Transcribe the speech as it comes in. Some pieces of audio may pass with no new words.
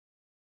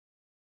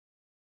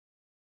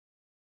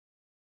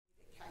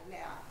Okay,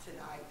 now,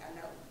 tonight, I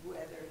know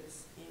weather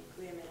is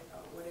inclement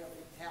or whatever,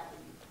 however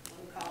you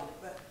want to call it,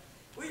 but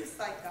we just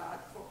thank God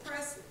for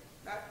pressing.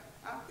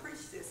 I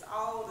preach this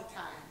all the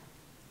time.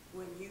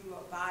 When you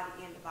are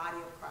in the body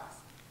of Christ,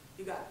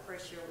 you got to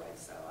press your way.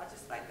 So I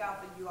just thank God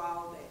for you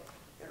all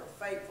that are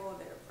faithful,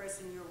 that are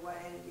pressing your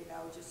way, you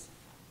know, just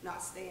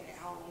not staying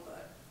at home,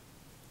 but,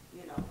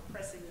 you know,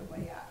 pressing your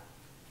way out,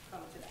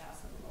 coming to the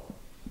house of the Lord.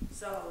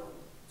 So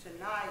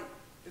tonight,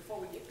 before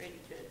we get ready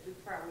to do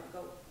prayer, we'll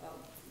go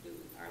do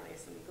our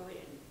lesson. Go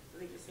ahead and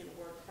lead us in the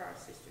word of prayer,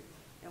 sister,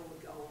 and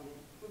we'll go on.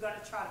 We're going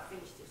to try to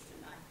finish this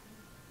tonight.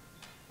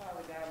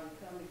 Father God, we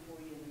come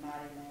before you in the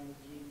mighty name of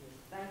Jesus,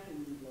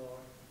 thanking you, Lord,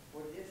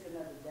 for this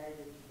another day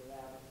that you've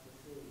allowed us to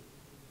see.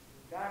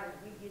 God, as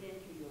we get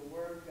into your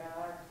word,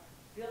 God,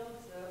 fill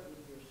us up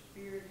with your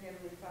spirit,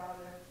 Heavenly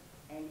Father,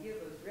 and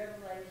give us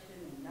revelation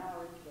and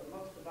knowledge, but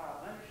most of all,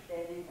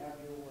 understanding of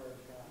your word,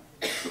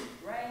 God.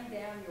 Rain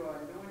down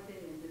your anointing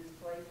in this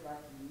place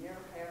like you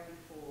never have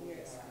before,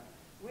 Yes. God.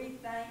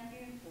 We thank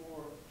you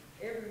for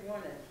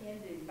everyone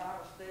attending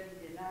Bible study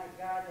tonight,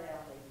 God, as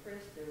they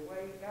press their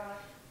way,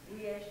 God.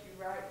 We ask you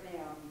right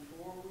now,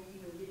 before we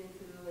even get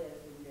into the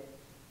lesson, that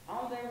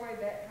on their way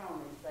back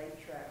home is safe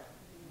travel.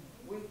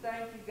 We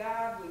thank you,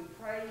 God. We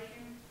praise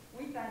you.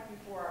 We thank you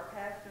for our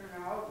pastor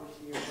and our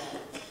overseer,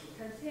 God.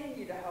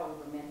 Continue to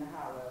hold them in the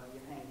hollow of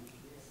your hand.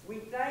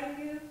 We thank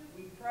you.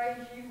 We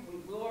praise you.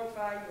 We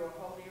glorify your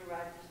holy and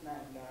righteous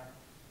name, God,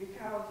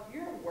 because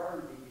you're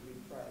worthy to be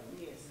praised.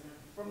 Yes.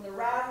 From the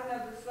rising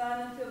of the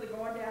sun until the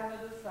going down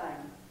of the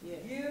same, Yes.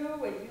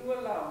 you and you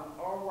alone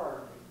are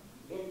worthy.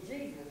 In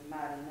Jesus'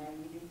 mighty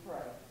name we do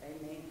pray.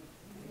 Amen.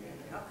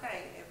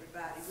 Okay,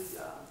 everybody, we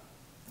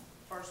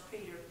 1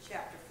 Peter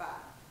chapter 5.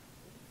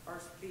 1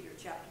 Peter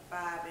chapter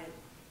 5, and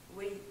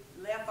we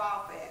left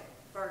off at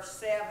verse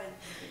 7,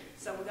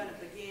 so we're going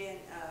to begin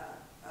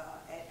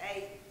at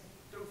 8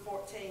 through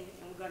 14,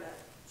 and we're going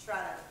to try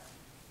to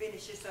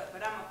finish this up,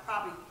 but I'm going to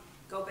probably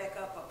go back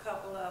up a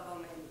couple of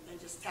them and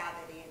just tie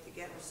that in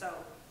together. So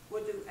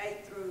we'll do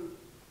 8 through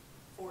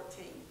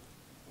 14,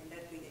 and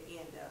that'll be the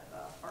end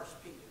of 1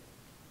 Peter.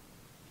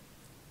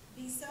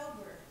 Be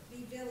sober,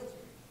 be vigilant,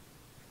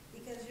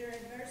 because your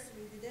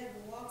adversary, the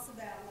devil, walks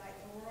about like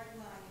a roaring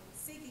lion,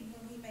 seeking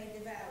whom he may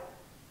devour.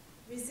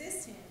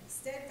 Resist him,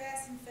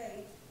 steadfast in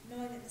faith,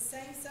 knowing that the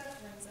same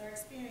sufferings are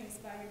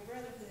experienced by your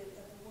brotherhood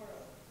of the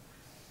world.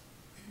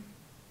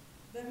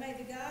 But may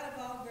the God of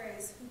all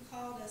grace, who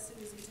called us to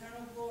his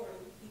eternal glory,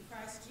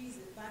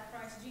 by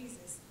Christ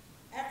Jesus,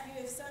 after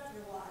you have suffered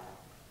a while,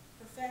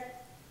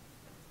 perfect,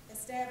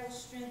 establish,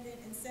 strengthen,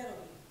 and settle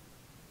you.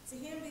 To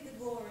him be the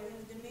glory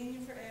and the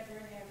dominion forever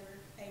and ever.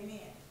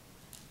 Amen.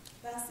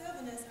 By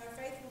Silvanus, our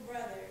faithful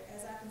brother,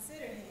 as I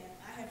consider him,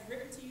 I have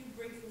written to you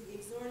briefly,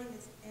 exhorting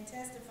and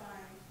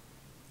testifying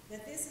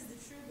that this is the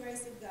true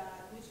grace of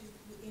God,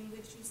 in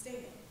which you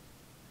stand.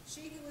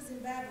 She who was in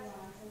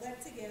Babylon,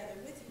 elect together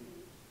with you,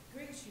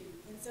 greets you,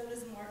 and so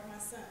does Mark, my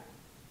son.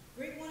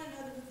 Greet one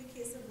another with a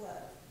kiss of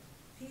love.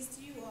 Peace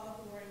to you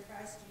all who are in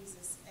Christ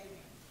Jesus. Amen.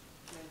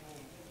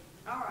 Amen.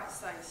 All right,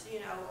 saints,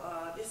 you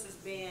know, this has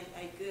been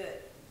a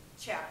good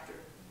chapter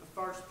of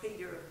 1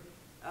 Peter.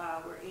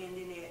 We're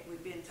ending it.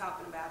 We've been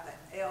talking about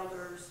the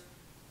elders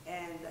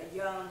and the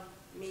young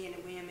men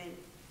and women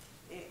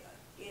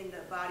in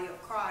the body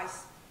of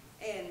Christ.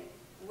 And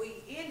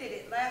we ended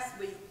it last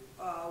week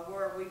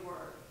where we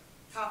were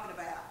talking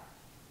about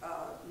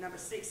number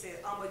 6 says,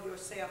 humble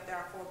yourself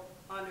therefore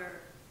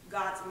under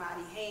God's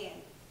mighty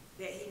hand,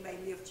 that he may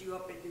lift you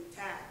up in due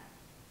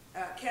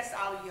time. Cast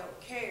all of your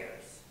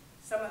cares.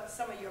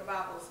 Some of your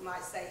Bibles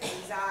might say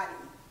anxiety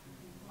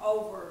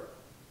over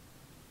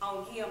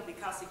on him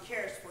because he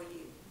cares for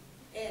you.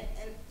 And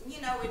you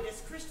know, in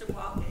this Christian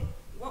walk,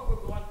 what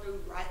we're going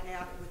through right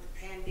now with the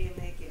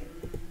pandemic,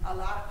 and a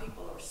lot of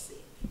people are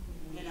sick.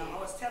 You know, I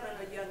was telling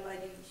a young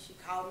lady, she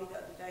called me the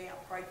other day, I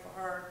prayed for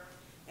her,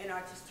 and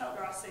I just told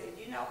her, I said,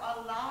 you know,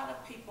 a lot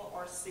of people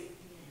are sick.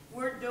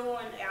 We're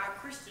doing our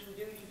Christian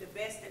duty the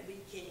best that we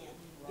can.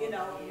 You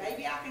know,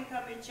 maybe I can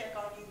come and check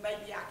on you,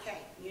 maybe I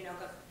can't, you know,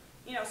 because,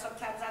 you know,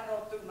 sometimes I go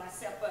through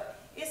myself, but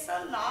it's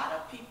a lot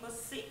of people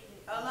sick.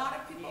 A lot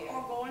of people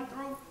are going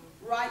through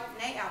right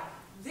now.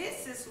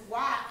 This is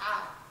why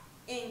I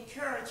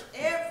encourage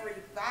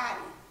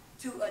everybody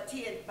to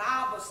attend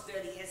Bible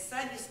study and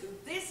Sunday school.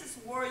 This is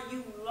where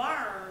you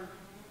learn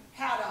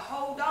how to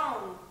hold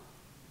on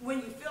when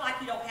you feel like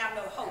you don't have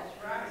no hope.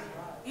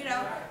 You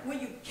know, when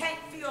you can't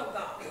feel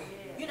God.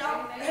 You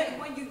know,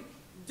 when you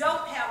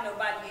don't have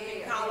nobody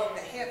you can call on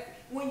to help.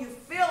 When you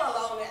feel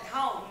alone at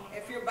home,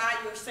 if you're by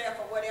yourself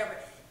or whatever,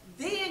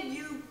 then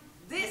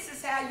this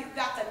is how you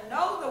got to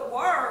know the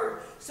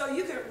word so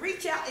you can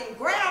reach out and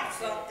grab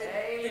something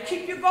to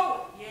keep you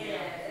going.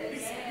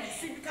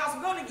 See, because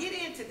we're going to get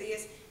into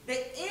this, the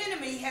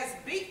enemy has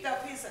beefed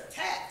up his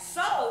attack.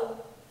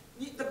 So,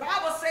 the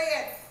Bible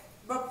said,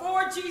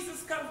 before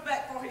Jesus comes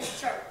back for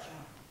his church,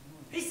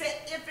 he said,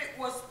 if it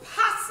was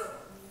possible,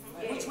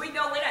 which we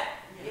know it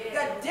ain't,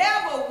 the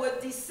devil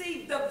would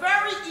deceive the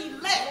very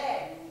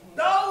elect,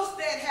 those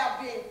that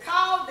have been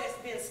called, that's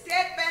been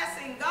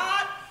steadfast in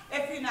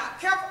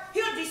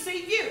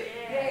see you.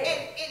 Yes.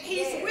 And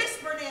he's Yes.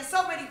 whispering in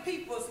so many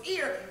people's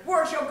ear,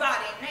 where's your God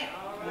at now?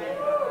 All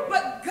right.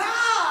 But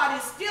God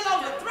is still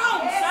on the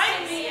throne, Yes,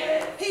 saints. he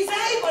is. He's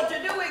able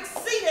to do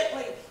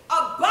exceedingly,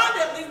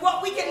 abundantly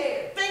what we can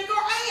Yes. think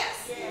or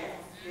ask.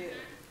 Yes.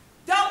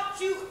 Don't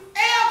you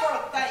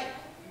ever think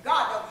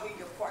God don't hear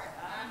your prayer.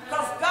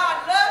 Because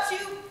God loves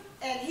you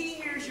and he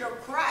hears your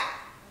cry.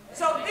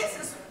 So this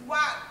is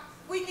why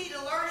we need to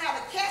learn how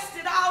to cast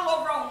it all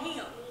over on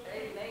him.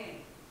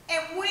 Amen.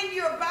 And when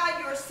you're by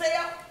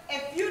yourself,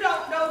 if you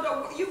don't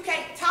know you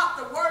can't talk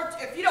the word,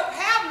 if you don't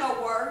have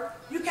no word,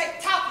 you can't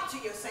talk it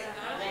to yourself.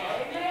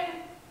 Amen.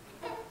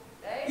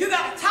 You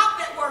got to talk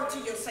that word to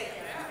yourself.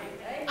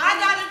 Amen. I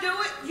got to do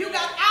it. You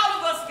got, all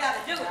of us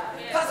got to do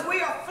it. Because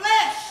we are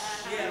flesh.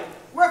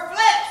 We're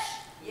flesh.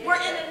 We're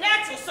in the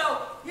natural.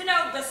 So, you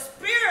know, the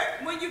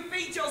spirit, when you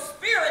feed your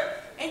spirit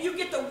and you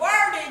get the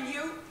word in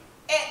you,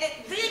 and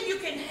then you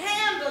can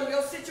handle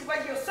your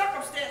situation, your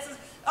circumstances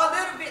a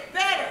little bit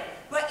better.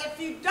 But if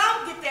you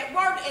don't get that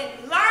word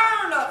and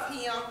learn of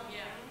him,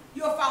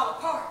 you'll fall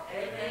apart.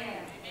 Amen.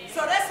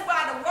 So that's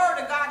why the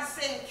word of God is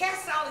saying,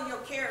 cast all of your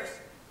cares.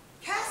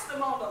 Cast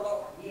them on the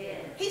Lord. Yeah.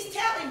 He's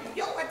telling you,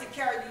 you don't have to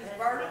carry these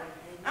burdens.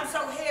 I'm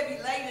so heavy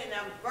laden and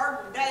I'm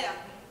burdened down.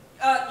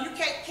 You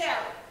can't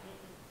carry it.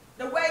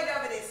 The weight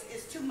of it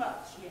is too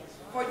much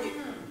for you.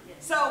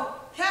 So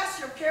cast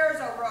your cares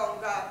over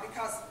on God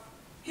because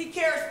he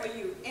cares for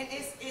you. And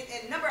it's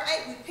in number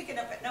 8, we pick it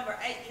up at number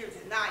 8 here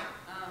tonight.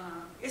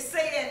 It's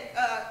saying,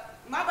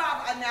 my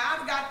Bible, now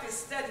I've got this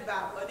study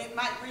Bible, and it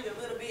might read a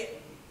little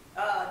bit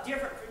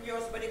different from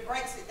yours, but it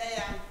breaks it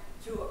down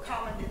to a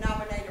common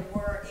denominator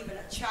where even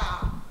a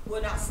child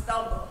will not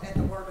stumble at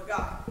the word of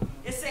God.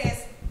 It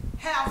says,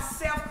 have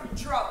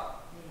self-control.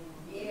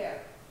 Yeah.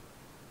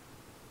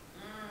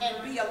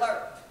 And be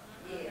alert.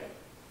 Yeah.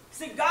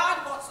 See,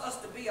 God wants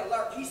us to be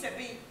alert. He said,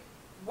 be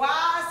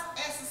wise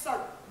as a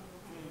serpent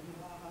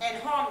and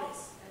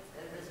harmless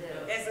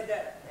as a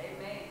dove.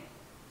 Amen.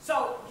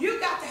 So you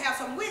got to have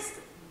some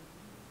wisdom.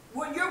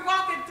 When you're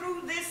walking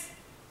through this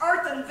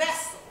earthen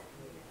vessel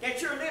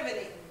that you're living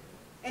in,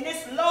 and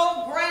this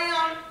low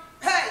ground,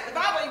 hey, the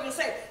Bible even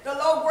says the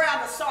low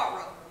ground of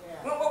sorrow.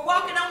 When we're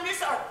walking on this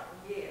earth,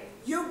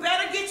 you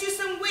better get you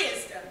some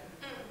wisdom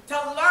to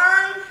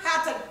learn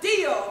how to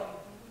deal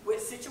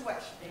with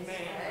situations.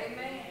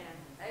 Amen.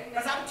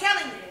 Because I'm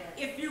telling you,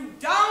 if you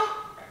don't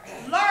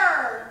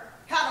learn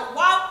how to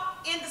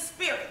walk in the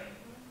Spirit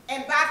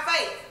and by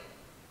faith,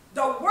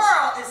 the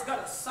world is going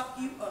to suck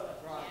you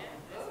up.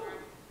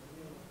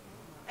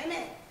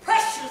 Amen.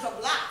 Pressures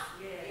of life.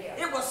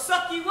 It will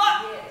suck you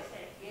up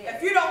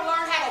if you don't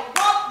learn how to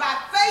walk by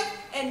faith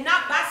and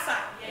not by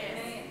sight.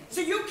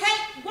 So you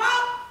can't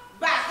walk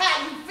by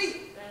how you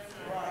feel.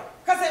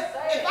 Because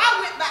if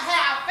I went by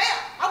how I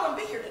felt, I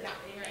wouldn't be here tonight.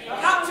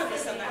 Talk to me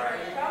somebody.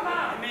 Come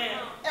on. Amen.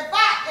 If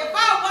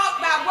I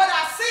walk by what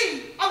I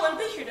see, I wouldn't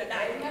be here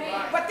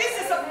tonight. But this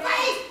is a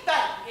faith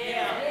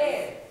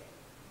thing.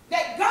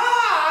 That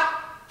God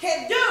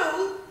can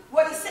do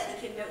what he said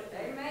he can do.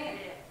 Amen.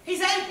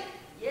 He's able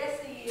Yes,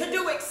 he is. to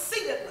do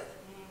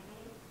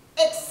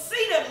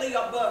exceedingly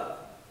above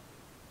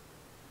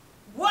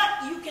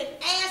what you can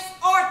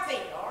ask or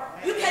think.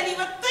 You can't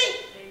even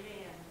think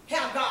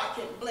how God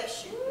can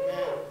bless you.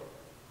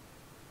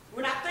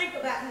 When I think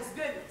about his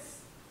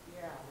goodness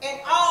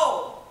and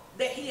all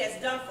that he has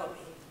done for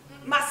me,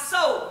 my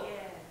soul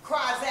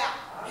cries out,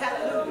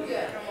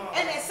 hallelujah.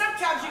 And then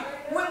sometimes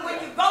when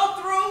you go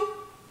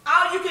through,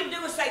 all you can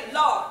do is say,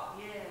 Lord,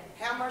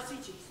 have mercy,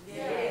 Jesus.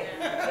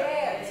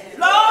 Yes.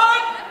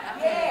 Lord,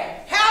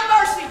 Yes. have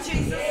mercy,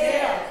 Jesus.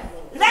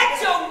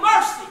 Let your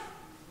mercy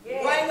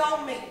Yes. rain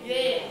on me.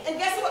 And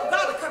guess what?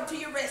 God will come to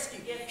your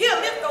rescue. He'll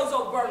lift those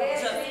old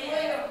burdens Yes, up he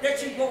will.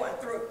 that you're going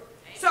through.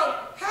 So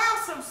have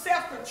some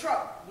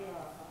self-control.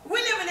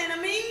 We're living in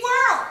a mean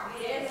world.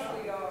 Yes,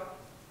 we are.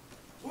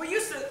 We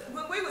used to,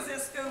 when we was in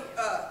school,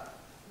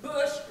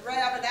 Bush,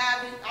 Rab, and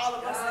Ivy, all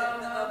of us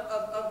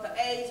of the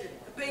age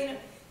and Bina,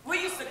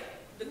 we used to,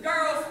 the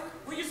girls,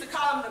 we used to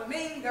call them the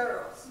mean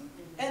girls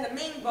and the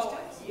mean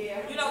boys.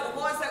 You know, the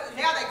ones that,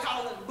 now they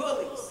call them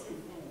bullies.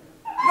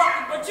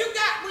 But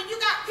when you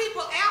got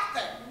people out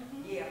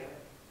there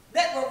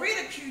that will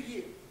ridicule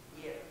you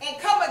and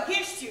come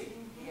against you,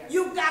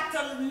 you got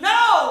to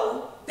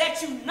know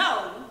that you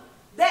know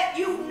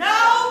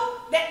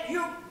that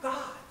you're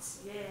God's.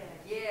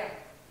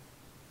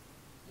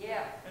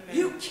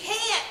 You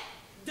can't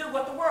do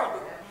what the world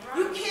does.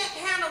 You can't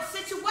handle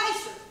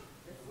situations.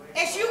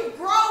 As you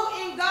grow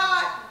in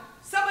God,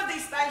 some of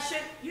these things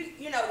should, you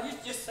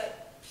just say,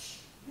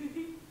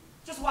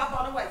 just walk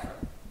on away from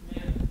it.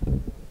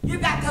 You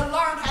got to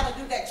learn how to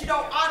do that. You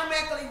don't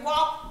automatically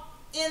walk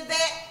in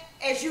that.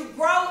 As you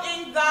grow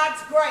in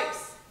God's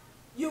grace,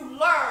 you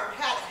learn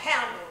how to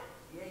handle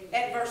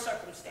adverse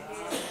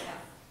circumstances.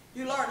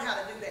 You learn how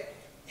to do that.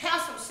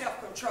 Have some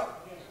self-control.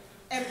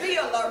 And be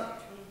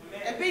alert.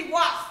 And be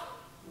watchful.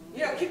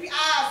 Keep your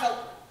eyes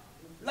open.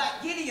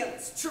 Like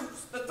Gideon's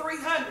troops, the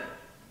 300,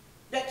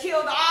 that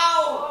killed all.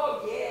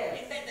 Oh, yes.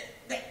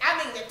 They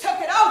took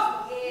it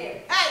over.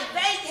 Yes. Hey,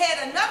 they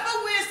enough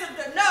of wisdom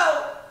to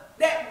know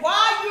that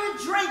while you're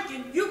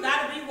drinking, you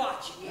got to be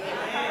watching.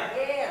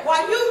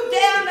 While you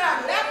down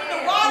there lapping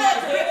the water,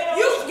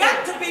 you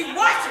got to be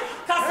watching,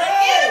 because the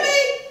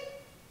enemy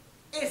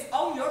is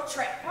on your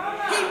track.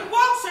 He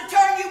wants to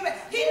turn you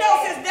back. He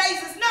knows his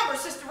days is numbered,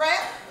 Sister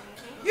Rab.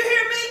 You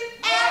hear me?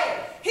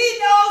 And he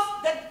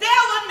knows, the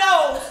devil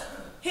knows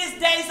his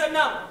days are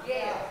numbered.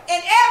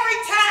 And every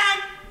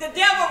time the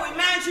devil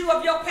reminds you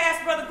of your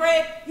past, Brother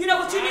Greg, you know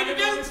what you need to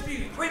do?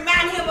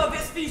 Remind him of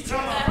his future.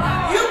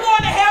 You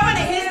going to heaven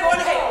and he's going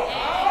to hell.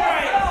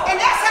 And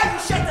that's how you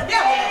shut the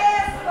devil down.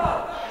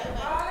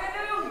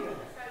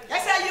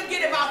 That's how you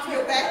get him off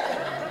your back.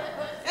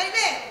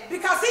 Amen.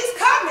 Because he's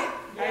coming.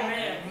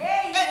 Amen.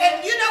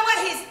 And you know what?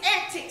 His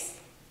antics,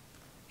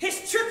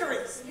 his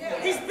trickeries.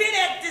 He's been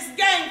at this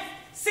game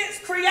since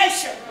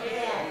creation.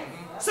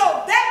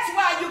 So that's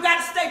why you got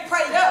to stay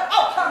prayed up.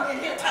 Oh, come in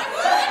here.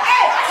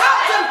 Hey, talk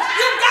to me.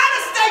 You got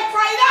to stay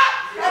prayed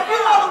up if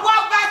you want to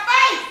walk by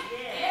faith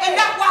and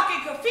not walk in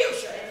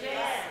confusion.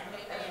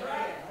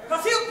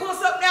 Because he'll pull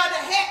something out of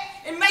the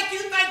hat and make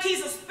you think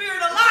he's a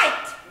spirit of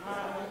light.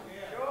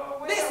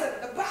 Listen,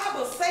 the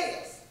Bible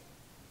says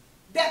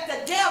that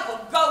the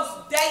devil goes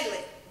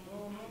daily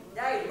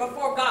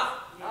before God.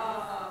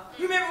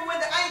 You remember when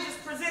the angels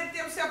presented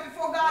themselves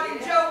before God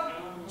in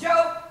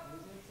Job?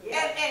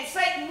 And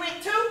Satan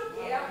went too?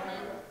 And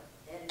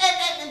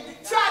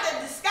tried to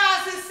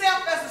disguise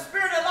himself as a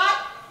spirit of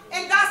light.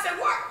 And God said,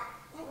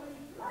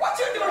 what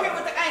you doing here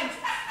with the angels?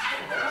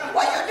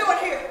 What you doing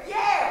here?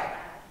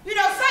 You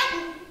know,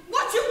 Satan,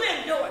 what you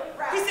been doing?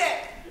 He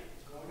said,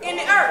 in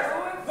the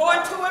earth,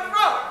 going to and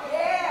fro.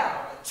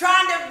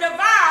 Trying to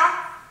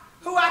devour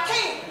who I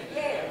can.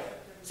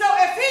 So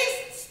if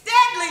he's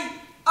steadily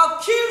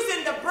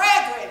accusing the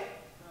brethren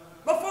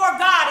before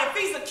God, if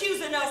he's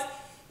accusing us,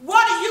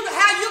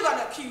 how you going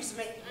to accuse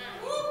me?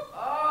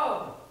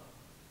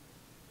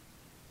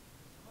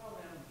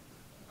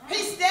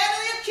 He's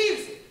steadily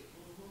accusing.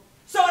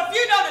 So if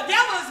you know the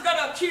devil is going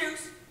to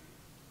accuse,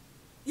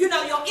 you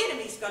know your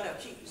enemy's going to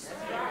accuse.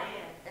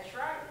 That's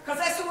right. Because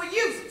that's who he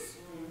uses.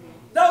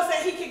 Those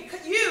that he can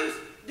use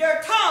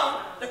their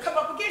tongue to come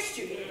up against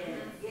you.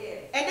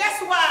 And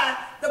that's why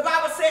the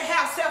Bible said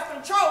have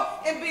self-control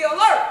and be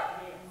alert.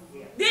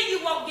 Then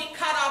you won't get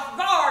caught off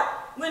guard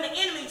when the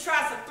enemy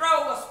tries to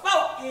throw a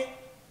spoke in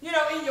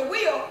your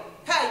wheel.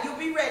 Hey, you'll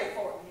be ready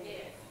for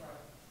it.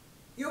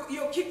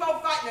 You'll keep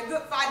on fighting a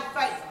good fight of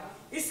faith.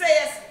 It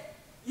says,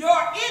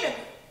 your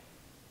enemy,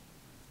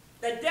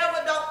 the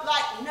devil don't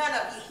like none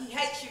of you. He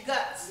hates your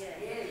guts. He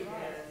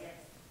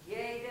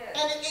does.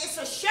 And it's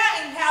a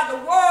shame how the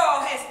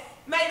world has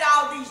made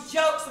all these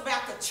jokes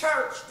about the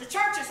church. The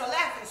church is a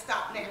laughing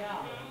stock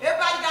now.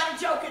 Everybody got a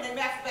joke in their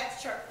mouth about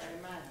the church.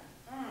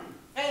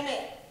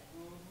 Amen.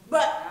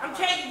 But I'm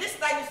telling you, this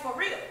thing is for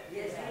real.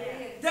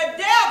 The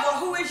devil,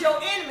 who is your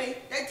enemy,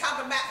 they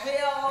talking about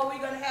hell, we're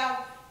going to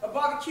have a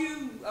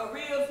barbecue,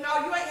 ribs.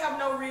 No, you ain't have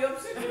no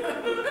ribs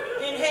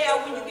in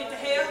hell when you get to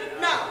hell.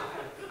 No.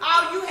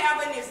 All you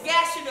having is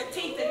gashing the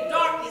teeth and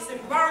darkness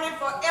and burning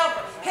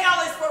forever.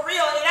 Hell is for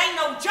real. It ain't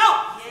no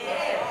joke.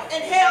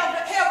 And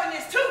heaven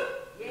is too.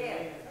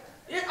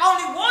 There's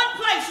only one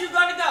place you're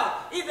going to go.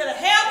 Either to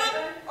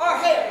heaven or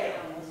hell.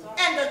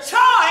 And the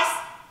choice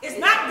is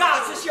not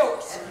God's, it's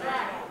yours.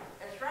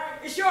 That's right.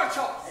 It's your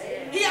choice.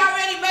 He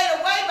already made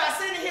a way by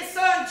sending his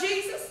son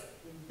Jesus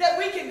that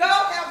we can go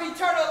have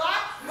eternal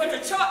life. But the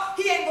choice,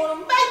 he ain't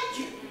going to make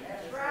you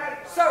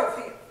serve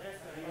him.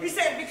 He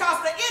said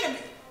because the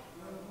enemy,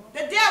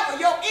 the devil,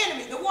 your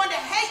enemy, the one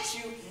that hates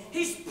you,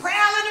 he's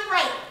prowling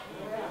around.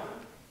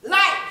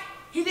 Like,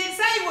 he didn't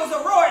say he was a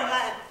roaring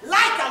lion,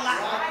 like a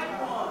lion.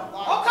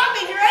 Oh, come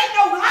in here, ain't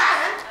no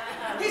lion.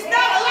 He's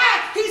not a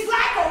lion, he's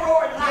like a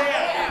roaring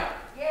lion.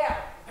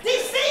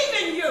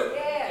 Deceiving you.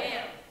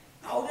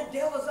 Oh, the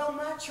devil's on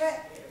my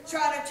track,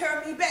 trying to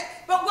turn me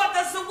back. But what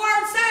does the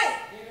word say?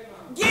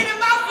 Get him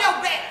off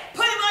your back,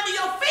 put him under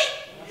your feet.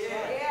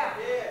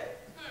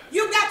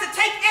 You got to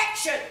take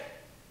action.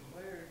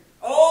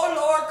 Oh,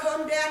 Lord,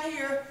 come down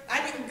here.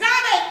 I mean,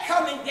 God ain't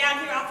coming down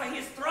here off of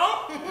his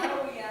throne.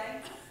 No, he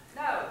ain't.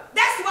 No.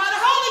 That's why the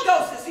Holy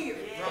Ghost is here.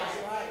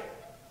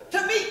 To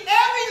meet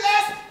every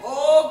last,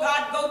 oh,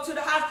 God, go to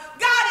the hospital.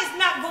 God is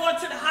not going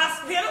to the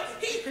hospital.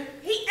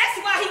 That's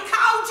why he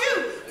called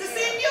you, to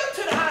send you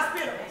to the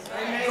hospital.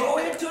 Amen. Go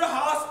into the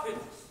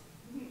hospital.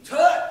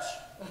 Touch.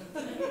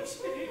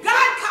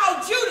 God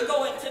called you to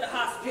go into the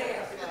hospital.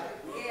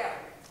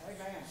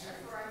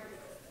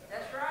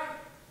 That's right.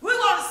 We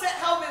want to sit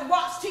home and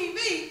watch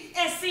TV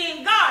and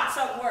seeing God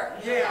somewhere.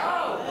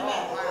 God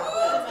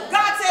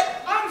said,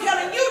 I'm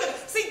telling you to.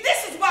 See,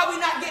 this is why we're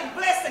not getting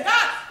blessed to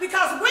God,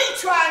 because we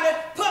trying to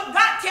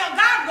tell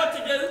God what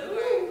to do.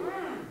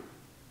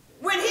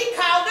 When he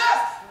called us,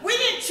 we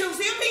didn't choose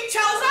him, he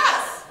chose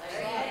us.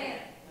 Amen.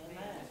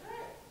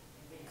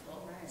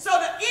 So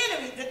the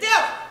enemy, the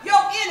devil,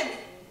 your enemy,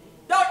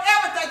 don't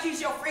ever think he's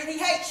your friend. He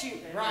hates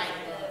you.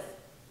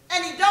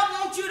 And he don't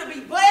want you to be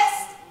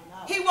blessed.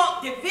 He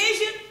wants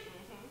division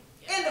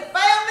in the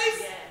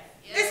families.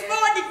 It's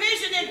more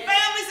division in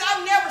families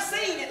I've never seen.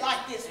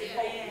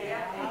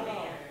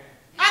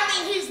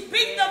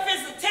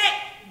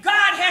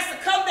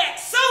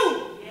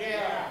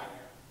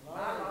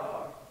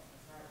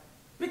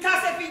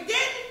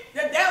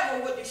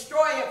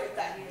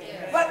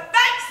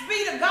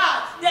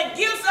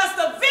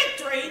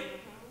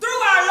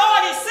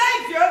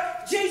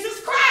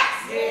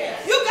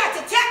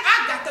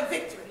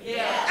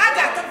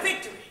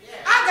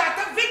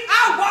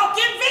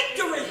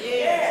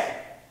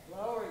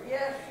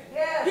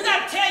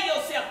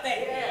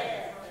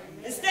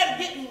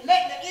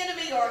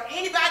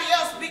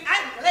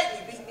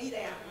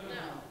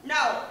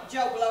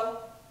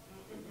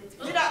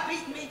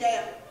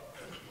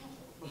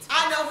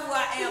 I know who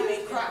I am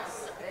in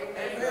Christ.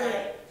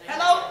 Amen.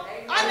 Hello?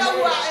 I know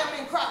who Amen. I am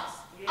in Christ.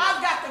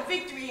 I've got the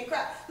victory in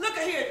Christ. Look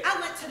at here.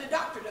 I went to the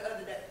doctor the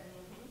other day.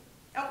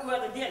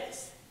 Well, the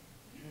dentist.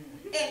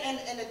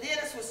 And the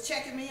dentist was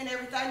checking me and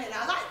everything, and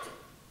I liked him.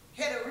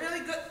 Had a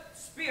really good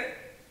spirit.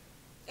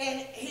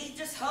 And he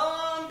just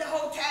hummed the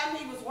whole time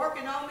he was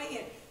working on me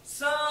and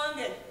sung.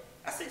 And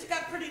I said, you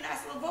got a pretty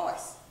nice little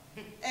voice.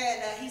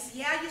 And he said,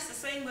 yeah, I used to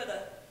sing with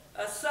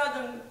a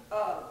southern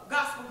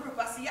gospel group.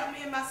 I said, yeah,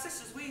 me and my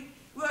sisters, he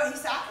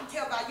said, I can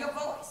tell by your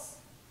voice.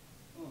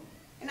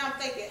 And I'm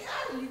thinking,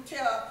 how do you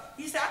tell?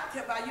 He said, I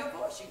can tell by your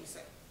voice you can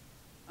sing.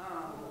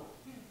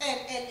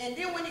 And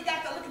then when he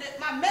got to looking at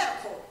my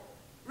medical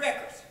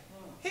records,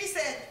 he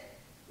said,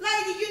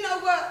 lady, you know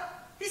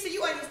what? He said,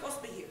 you ain't even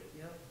supposed to be here.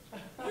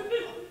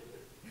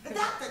 The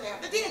doctor now,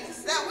 the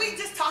dentist. Now, we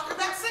just talking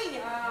about singing.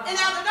 And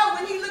out of the know,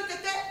 when he looked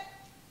at that,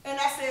 and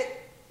I said,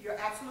 you're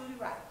absolutely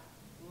right.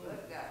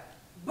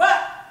 But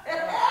the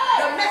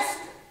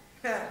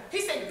master,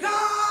 he said,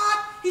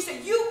 God, he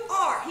said, you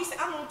are. He said,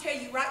 I'm going to tell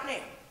you right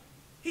now.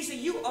 He said,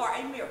 you are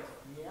a miracle.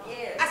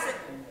 I said,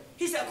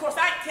 he said, of course,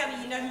 I ain't telling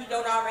you nothing you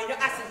don't already know.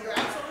 I said, you're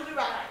absolutely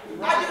right.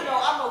 I do know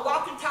I'm a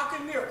walking,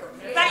 talking miracle.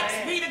 Thanks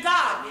be to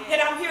God that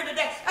I'm here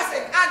today. I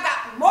said, I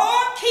got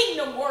more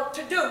kingdom work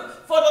to do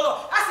for the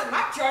Lord. I said,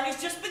 my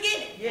journey's just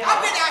beginning.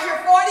 I've been out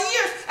here 40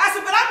 years. I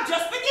said, but I'm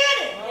just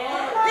beginning.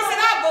 He said,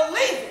 I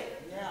believe it.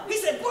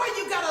 He said, boy,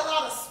 you got a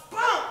lot of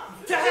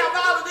spunk to have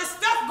all of this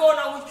stuff going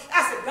on with you.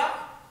 I said,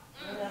 God.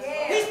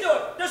 He's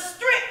doing the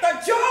strength, the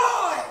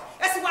joy.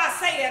 That's why I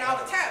say that all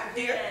the time,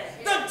 dear.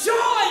 The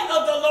joy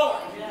of the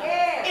Lord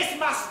is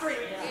my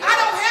strength. I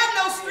don't have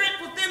no strength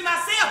within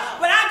myself,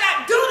 but I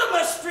got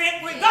dunamis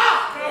strength with God.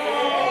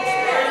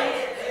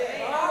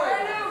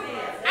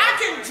 I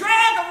can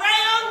drag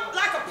around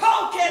like a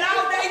polecat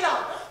all day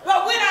long,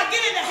 but when I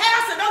get in the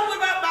house and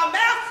open up my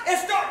mouth and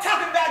start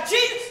talking about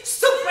Jesus,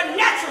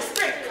 supernatural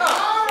strength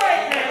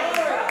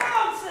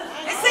comes.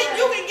 And see,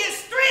 you can get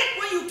strength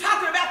when you're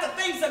talking about the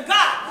things of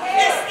God.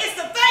 It's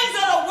the things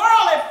of the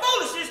world and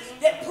foolishness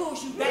that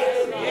pulls you back.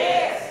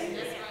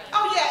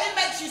 Oh yeah, it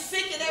makes you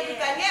sick and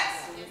everything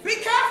else. Be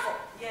careful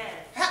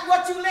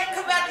what you let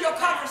come out of your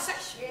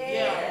conversation.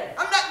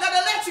 I'm not going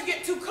to let you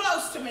get too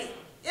close to me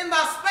in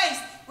my space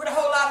with a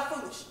whole lot of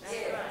foolishness.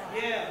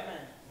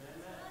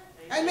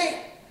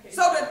 Amen.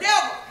 So the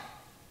devil,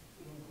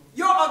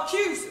 your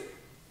accuser,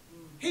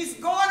 he's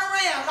going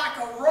around like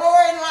a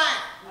roaring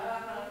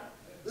lion,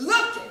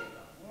 looking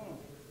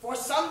for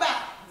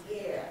somebody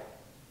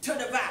to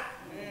devour.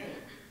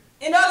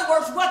 In other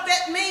words, what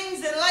that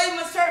means in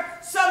layman's terms,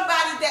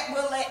 somebody that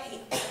will let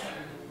him.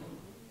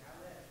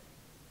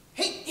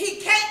 He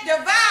can't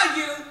devour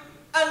you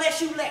unless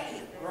you let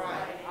him.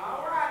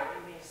 All right.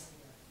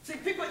 See,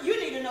 people, you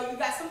need to know you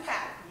got some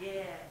power.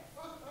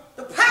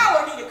 The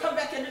power need to come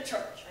back in the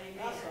church.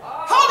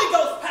 Holy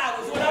Ghost power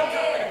is what I'm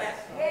talking about.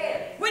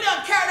 We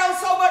done carried on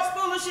so much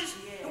foolishness,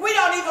 we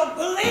don't even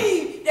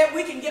believe that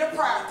we can get a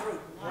prayer through.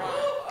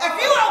 If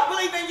you don't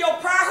believe in your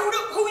prayer,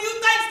 who you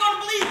think's going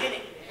to believe in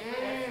it?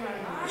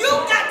 You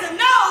got to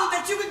know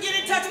that you can get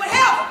in touch with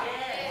heaven.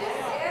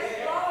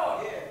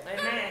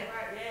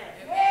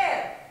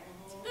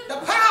 The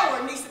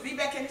power needs to be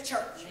back in the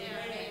church.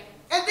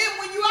 And then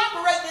when you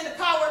operate in the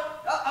power,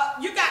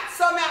 you got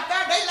some out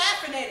there, they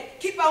laughing at it.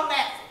 Keep on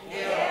laughing.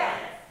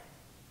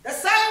 The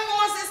same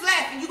ones that's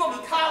laughing, you're going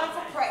to be calling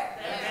for prayer.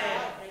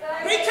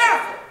 Be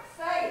careful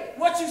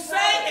what you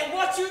say and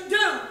what you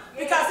do,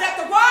 because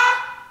after a while,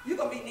 you're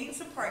going to be needing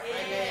some prayer.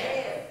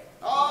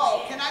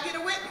 Oh, can I get a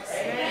witness?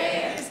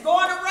 It's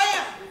going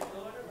around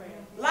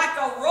like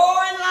a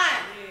roaring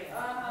lion.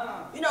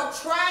 You know,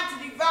 trying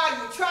to devour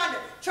you, trying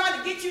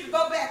to get you to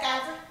go back,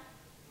 Ivory.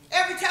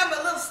 Every time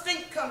a little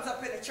stink comes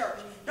up in the church.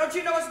 Don't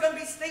you know it's going to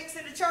be stinks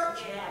in the church?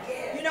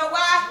 You know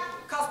why?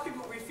 Because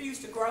people refuse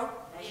to grow.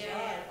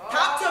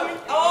 Talk to me.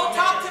 Oh,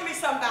 talk to me,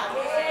 somebody.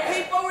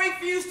 People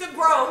refuse to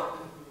grow.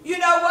 You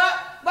know what?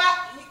 Well,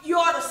 you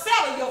ought to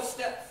settle your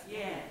stuff.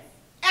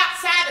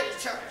 Outside of the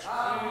church.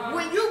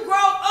 When you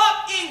grow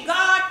up in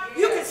God,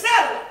 you can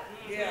settle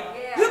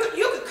it.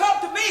 You can come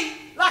to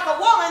me like a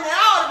woman, and I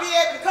ought to be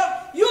able to come.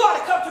 You ought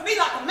to come to me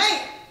like a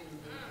man.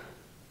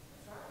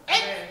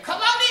 Hey, come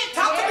on in,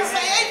 talk to me,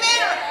 say amen,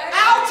 or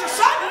ouch or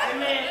something.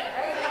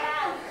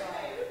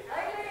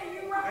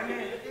 You're right.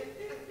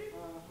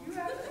 You're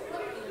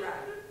absolutely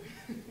right.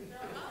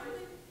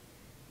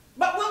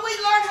 But when we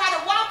learn how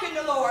to walk in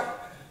the Lord,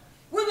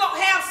 we won't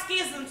have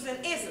schisms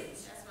and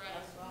isms.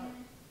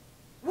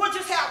 We'll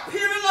just have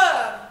pure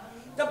love.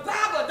 The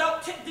Bible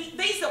don't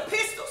these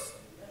epistles,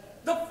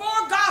 the 4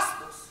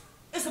 Gospels,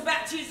 is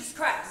about Jesus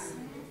Christ.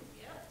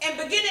 And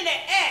beginning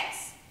at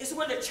Acts is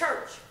when the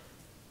church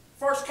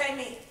first came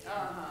in.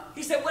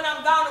 He said, when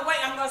I'm gone away,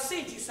 I'm going to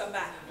send you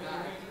somebody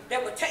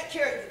that will take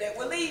care of you, that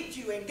will lead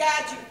you and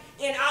guide you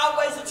in all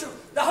ways of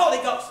truth. The Holy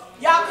Ghost.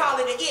 Y'all call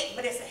it an it,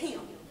 but it's a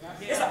him.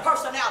 It's a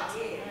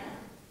personality.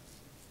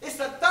 It's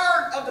the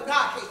third of the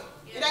Godhead.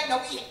 It ain't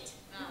no it.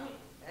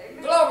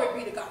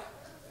 Glory be to God.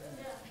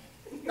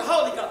 The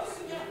Holy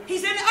Ghost.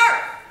 He's in the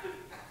earth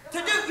to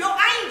do your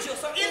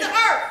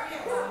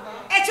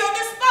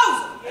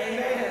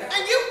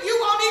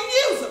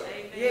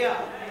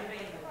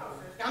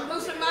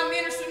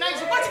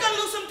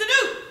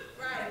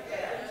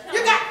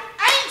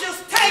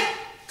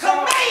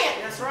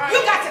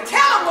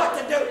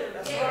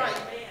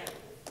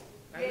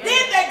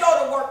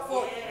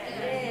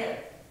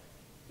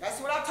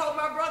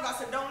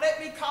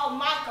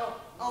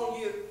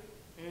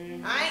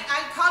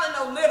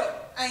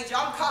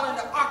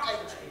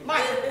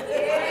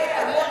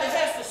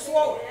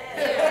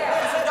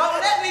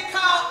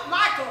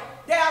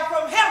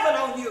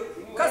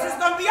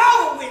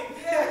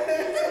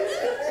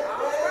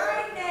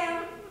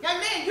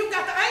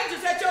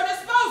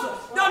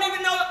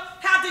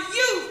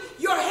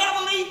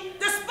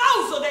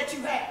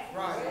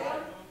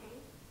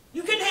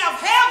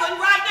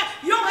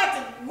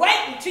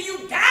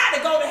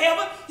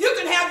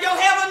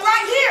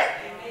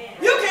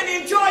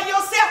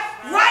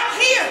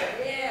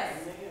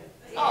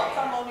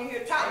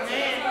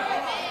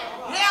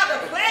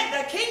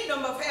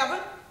kingdom of heaven.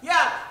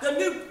 Yeah, the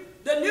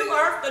new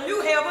earth, the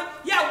new heaven.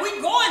 Yeah,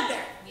 we going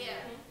there. Yeah.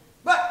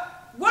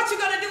 But what you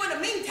going to do in the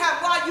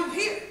meantime while you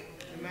here?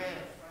 Amen.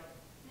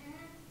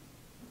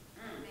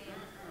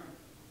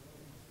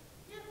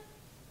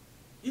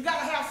 You got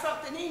to have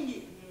something in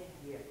you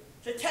Yeah.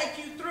 to take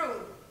you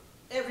through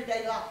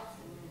everyday life.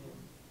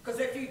 Because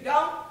if you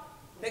don't,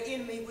 the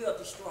enemy will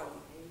destroy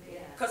you.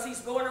 Amen. Because he's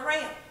going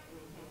around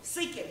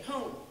seeking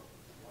whom?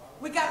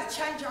 We got to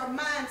change our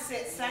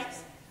mindset,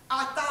 saints,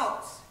 our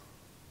thoughts.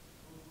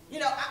 You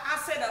know, I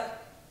said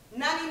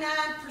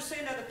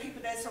 99% of the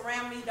people that's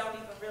around me don't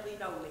even really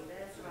know me.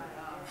 That's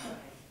right.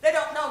 They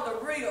don't know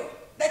the real.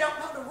 They don't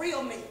know the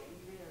real me.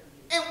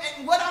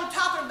 And what I'm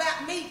talking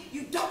about me,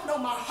 you don't know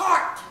my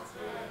heart.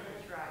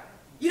 That's right.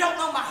 You don't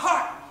know my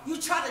heart.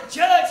 You try to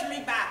judge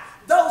me by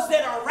those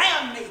that are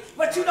around me,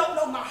 but you don't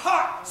know my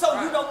heart,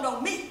 so you don't know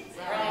me.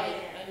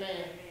 Right.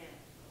 Amen.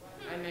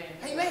 Amen.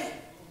 Amen.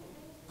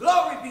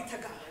 Glory be to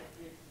God.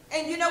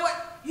 And you know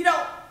what? You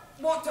don't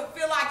want to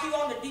feel like you're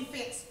on the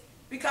defense,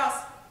 because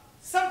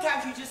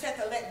sometimes you just have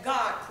to let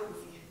God prove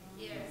you.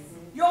 Yes.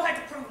 You don't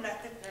have to prove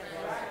nothing.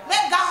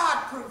 Let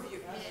God prove you.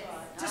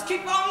 Just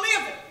keep on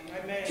living.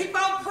 Amen. Keep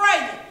on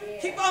praying.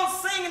 Keep on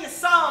singing the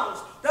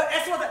songs.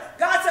 That's what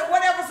God said,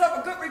 whatever's of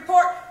a good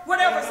report,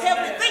 whatever's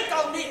heavenly, think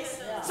on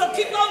this. So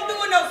keep on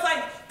doing those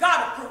things.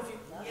 God will prove you.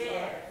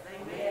 Yeah.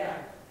 Amen.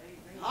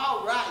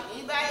 All right.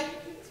 Anybody?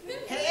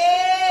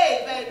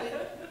 Hey,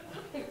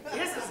 baby.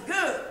 This is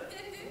good.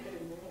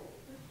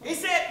 He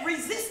said,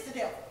 resist the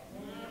devil.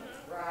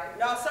 Right.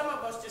 Now, some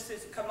of us just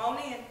says, come on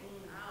in.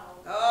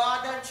 Oh,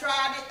 I done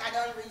tried it. I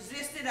done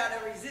resisted. I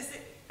done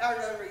resisted. I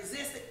done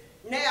resisted.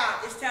 Now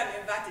it's time to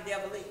invite the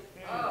devil in.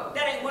 Oh.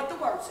 That ain't what the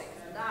word says.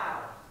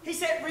 Now. He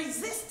said,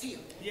 resist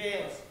him.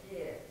 Yes.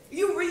 Yeah.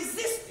 You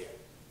resist him.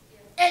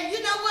 And you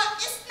know what?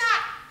 It's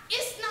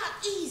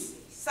not easy,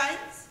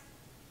 saints.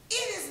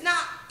 It is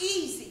not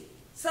easy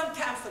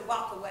sometimes to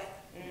walk away.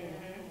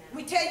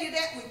 We tell you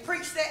that. We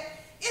preach that.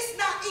 It's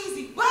not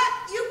easy,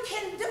 but you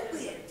can do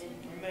it.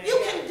 Amen. You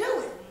can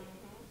do it.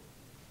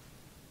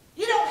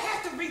 You don't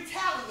have to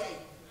retaliate.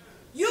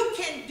 You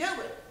can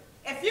do it.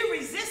 If you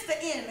resist the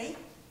enemy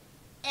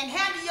and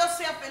handle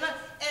yourself and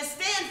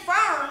stand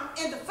firm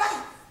in the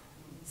faith.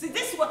 See,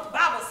 this is what the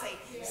Bible says.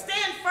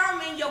 Stand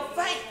firm in your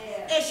faith.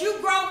 As you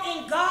grow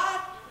in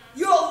God,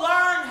 you'll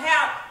learn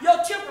how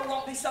your temper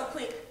won't be so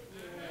quick.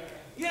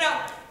 You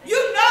know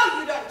you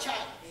done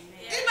changed.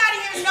 Anybody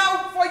here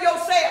know for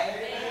yourself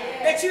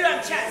that you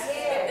done changed?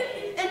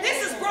 And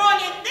this is growing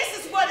in,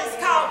 this is what is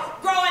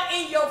called growing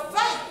in your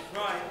faith.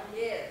 Right.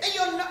 Yeah. And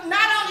you're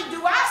not only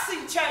do I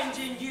see change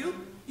in you,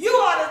 you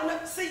ought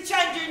to see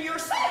change in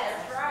yourself.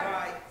 That's right.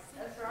 Right.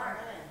 That's right.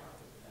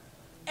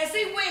 And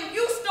see, when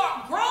you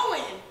start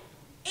growing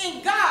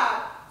in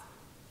God,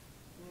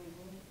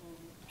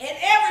 and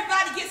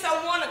everybody gets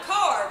on one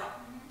accord,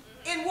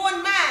 in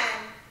one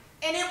mind,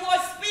 and in one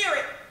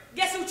spirit,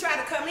 guess who tried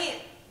to come in?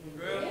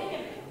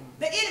 Really?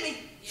 The enemy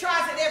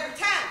tries it every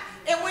time.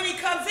 And when he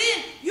comes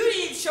in, you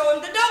need to show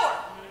him the door.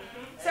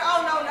 Say,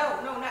 oh,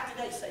 no, not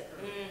today, Satan.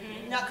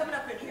 Not coming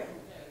up in here.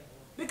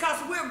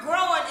 Because we're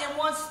growing in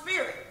one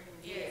spirit,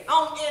 in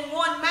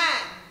one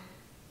mind.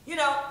 You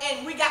know,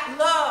 and we got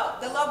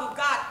love, the love of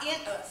God in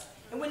us.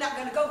 And we're not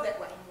going to go that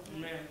way.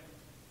 Amen.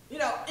 You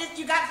know,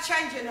 you got to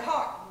change in the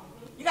heart.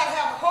 You got to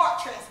have a heart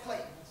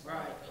transplant.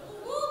 Right.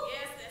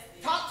 Yes, that's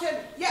it. Talk to me.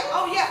 Yeah,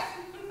 oh yeah.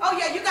 Oh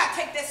yeah, you got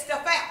to take that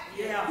stuff out.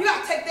 Yeah. You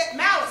got to take that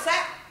malice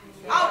out.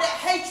 All that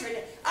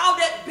hatred, all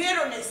that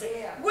bitterness.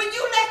 When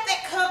you let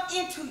that come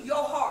into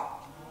your heart,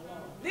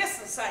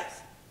 listen,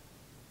 saints,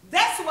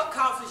 that's what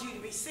causes you to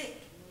be sick.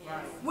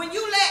 Right. When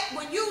you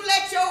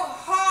let your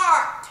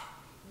heart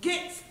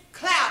get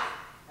clouded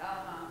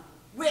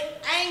with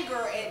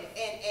anger and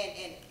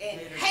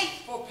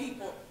hate for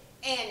people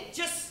and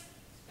just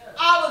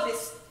all of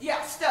this,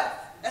 stuff.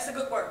 That's a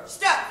good word.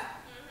 Stuff.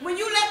 When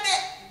you let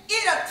that,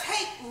 it'll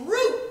take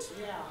root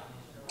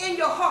in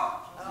your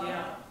heart.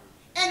 Yeah.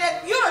 And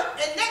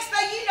and next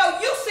thing you know,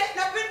 you sitting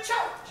up in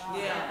church.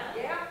 Yeah.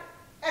 Yeah.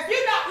 If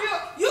you're not real,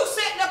 you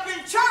sitting up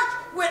in church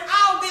with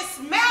all this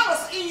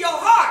malice in your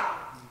heart.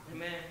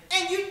 Amen.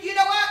 And you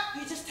know what?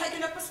 You're just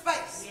taking up a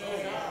space.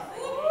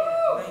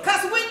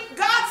 Because when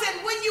God said,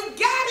 when you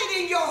got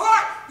it in your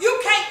heart, you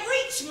can't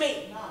reach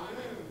me.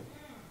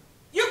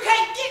 You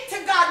can't get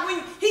to God.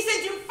 He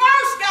said you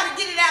first got to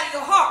get it out of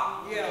your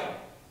heart. Yeah.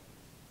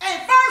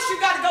 And first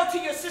you got to go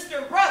to your sister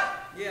and brother.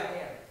 Yeah.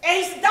 And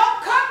he said,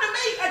 don't come to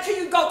me until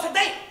you go to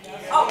them.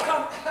 Oh,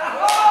 come on.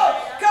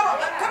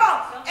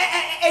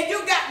 And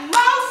you got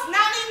most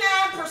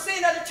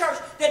 99% of the church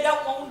that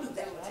don't want to do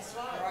that. That's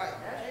right.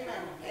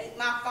 Ain't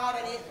my fault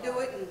I didn't do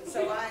it, and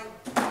so I ain't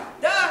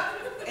done.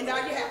 And now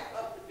you have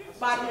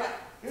bottom line.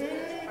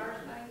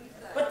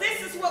 But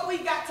this is what we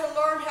got to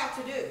learn how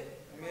to do.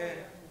 Amen.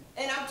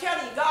 And I'm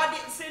telling you, God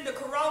didn't send the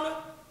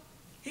corona.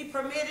 He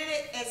permitted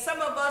it, and some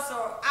of us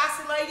are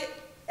isolated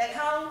at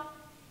home.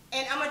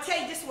 And I'm going to tell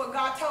you, this is what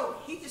God told me.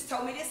 He just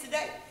told me this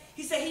today.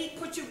 He said he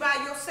put you by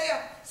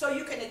yourself so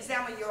you can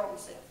examine your own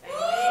self.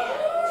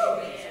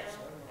 Amen.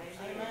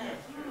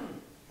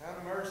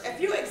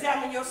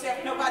 examine yourself.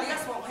 Nobody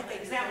else won't have to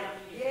examine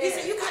you. He Yes.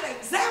 said, you got to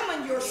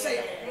examine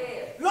yourself.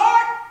 Yes.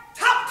 Lord,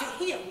 talk to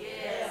him.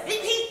 Yes.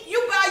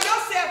 You by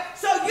yourself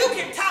so you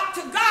can talk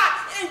to God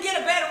and get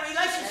a better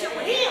relationship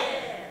with him.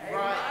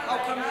 Right. Oh,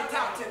 come here and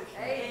talk to me.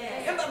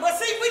 Amen. But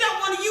see, we don't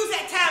want to use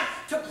that time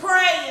to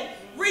pray and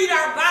read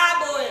our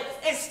Bible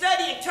and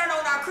study and turn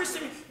on our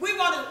Christian. We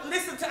want to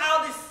listen to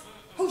all this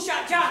who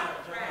shot John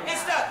and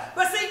stuff.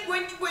 But see,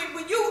 when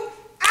you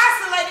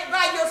isolate it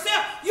by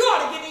yourself, you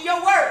ought to get in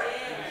your word.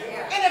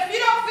 Yeah. And if you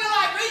don't feel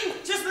like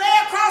reading, just lay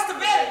across the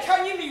bed and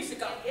turn your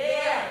music on.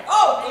 Yeah.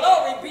 Oh,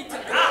 glory be to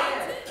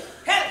God.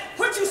 Hey,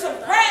 put you some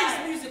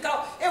praise music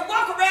on and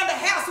walk around the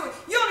house with,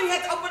 you don't even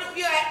have to open up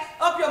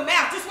your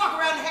mouth. Just walk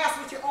around the house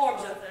with your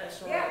arms up.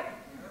 Yeah.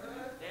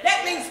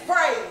 That means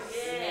praise.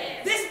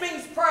 This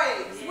means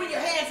praise. When your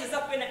hands is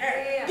up in the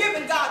air,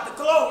 giving God the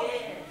glory.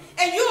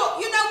 And you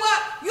know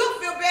what? You'll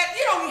feel bad.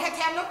 You don't even have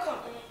to have no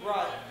company.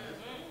 Right.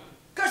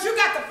 Because you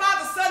got the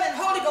Father, Son, and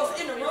Holy Ghost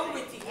in the room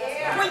with you.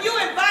 Yeah. When you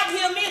invite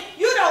him in,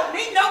 you don't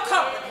need no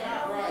company.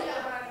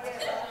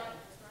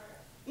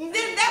 And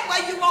then that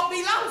way you won't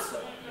be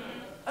lonesome.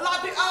 A lot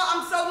of people, oh,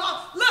 I'm so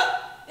long. Look,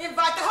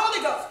 invite the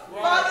Holy Ghost.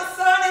 Father,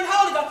 Son, and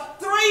Holy Ghost.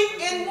 3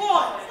 in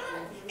 1.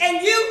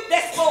 And you,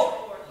 that's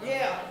 4.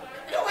 Yeah.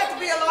 You don't have to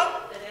be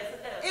alone.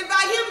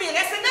 Invite him in.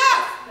 That's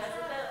enough.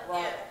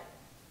 Right.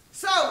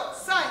 So,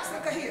 saints,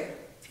 look at here.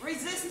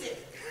 Resist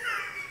it.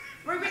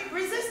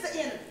 Resist the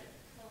enemy.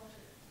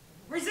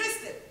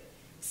 Resist it.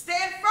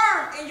 Stand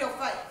firm in your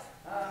faith.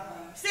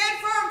 Stand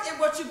firm in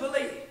what you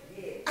believe.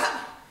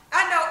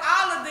 I know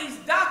all of these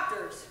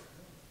doctors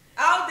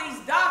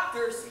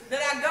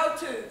that I go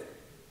to,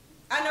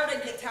 I know they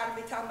get tired of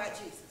me talking about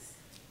Jesus.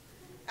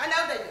 I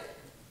know they do.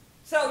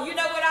 So you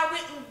know what I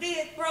went and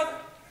did, brother?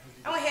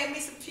 I went and had me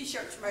some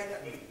t-shirts made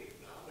up.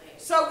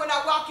 So when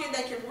I walk in,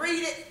 they can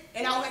read it,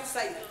 and I don't have to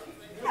say nothing.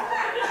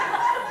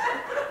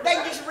 They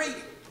can just read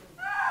it.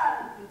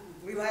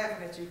 We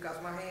laughing at you because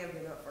my hand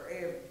been up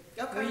forever.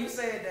 Okay. When you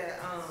said that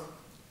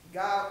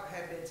God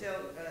had been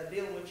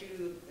dealing with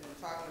you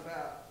and talking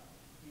about,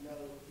 you know,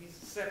 he's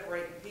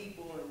separating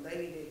people and they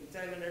need to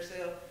examine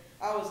themselves,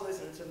 I was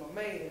listening to my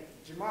man,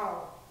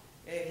 Jamal,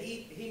 and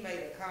he made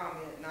a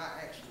comment and I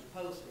actually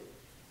posted.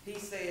 He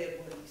said,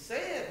 what he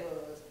said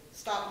was,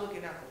 stop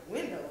looking out the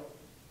window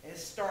and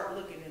start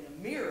looking in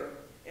the mirror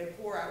and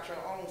pour out your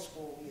own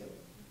spoiled milk.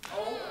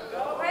 Oh,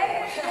 Go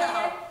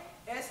ahead.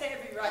 that's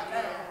heavy right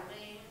now.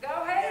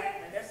 Go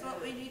ahead. And that's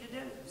what we need to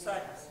do,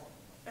 saints.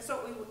 That's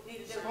what we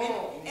need to do.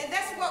 And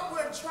that's what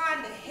we're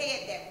trying to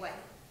head that way.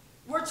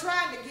 We're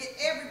trying to get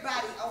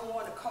everybody on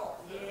one accord.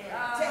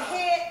 To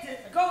head, to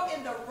go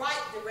in the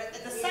right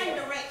direction, the same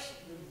direction.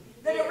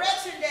 The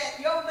direction that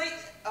your leader,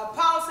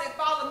 Paul said,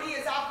 follow me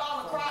as I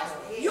follow Christ.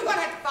 You're going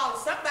to have to follow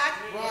somebody.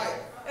 Right.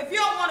 If you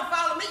don't want to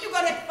follow me, you're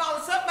going to have to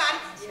follow somebody.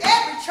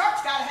 Every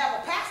church got to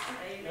have a pastor.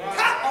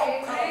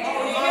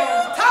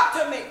 Talk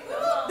to me.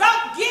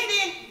 Don't get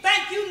in,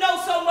 think you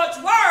know so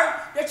much word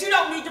that you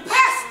don't need the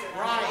pastor.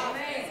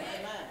 Amen.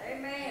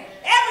 Amen.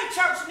 Every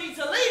church needs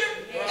a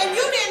leader, and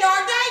you didn't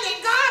ordain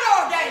it, God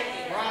ordained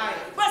it. Right.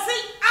 But see,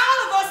 all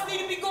of us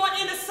need to be going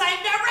in the same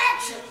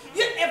direction.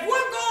 If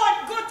we're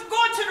going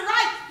to the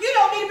right, you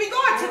don't need to be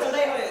going to the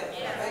left.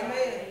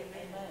 Amen.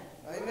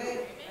 Amen.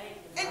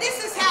 And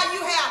this is how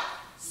you have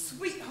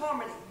sweet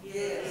harmony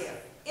Yes.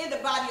 in the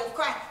body of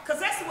Christ, because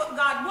that's what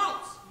God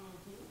wants.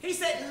 He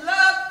said,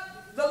 love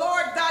the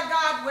Lord thy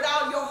God with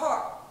all your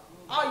heart,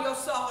 all your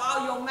soul,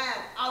 all your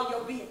mind, all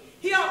your being.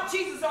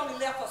 Jesus only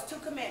left us 2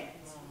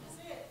 commandments.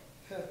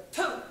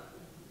 2.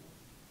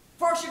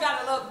 First, you got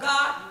to love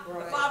God,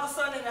 the Father,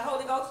 Son, and the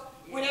Holy Ghost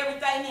with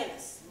everything in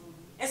us.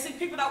 And see,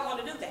 people don't want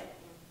to do that.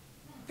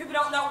 People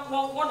don't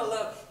want to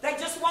love. They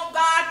just want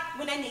God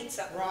when they need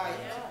something. Right.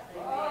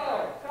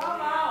 Oh,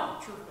 come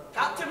on.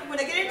 Talk to me when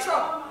they get in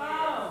trouble. Come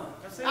on.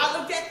 I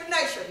looked at the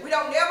nation. We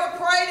don't never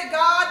pray to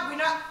God. We're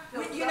not,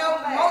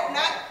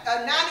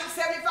 not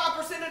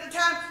 75% of the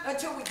time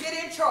until we get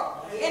in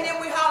trouble. And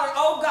then we holler,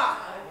 oh God,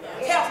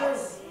 help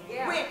us.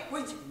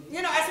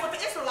 That's what the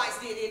Israelites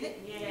did, isn't it?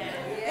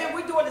 And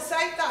we're doing the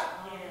same thing.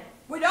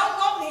 We don't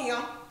want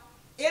him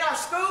in our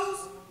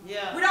schools. We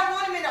don't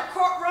want him in our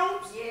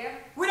courtrooms.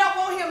 We don't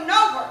want him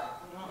nowhere.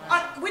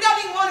 We don't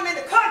even want him in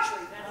the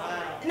country.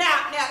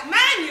 Now,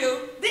 mind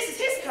you, this is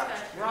his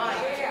country.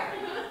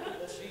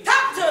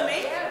 Talk to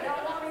me.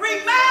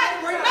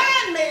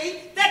 Remind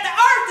me that the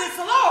earth is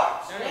the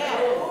Lord's.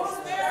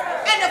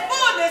 And the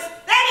fullness,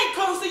 that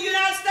includes the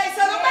United States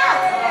of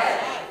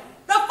America.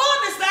 The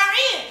fullness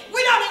therein.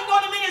 We don't even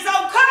want him in his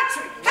own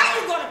country. How are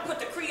you going to put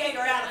the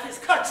Creator out of his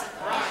country?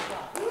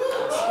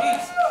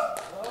 Jesus.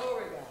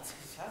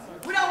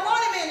 We don't want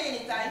him in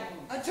anything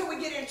until we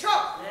get in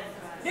trouble.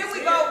 Then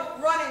we go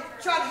running,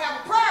 trying to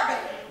have a prayer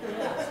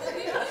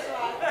meeting.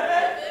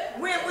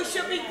 When we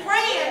should be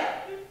praying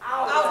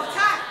all the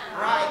time.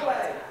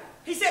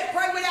 He said,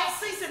 pray without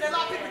ceasing. A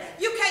lot of people,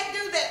 you can't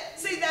do that.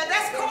 See,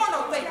 that's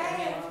carnal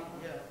thinking.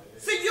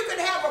 See, you can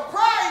have a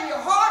prayer in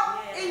your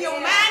heart, in your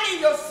mind, in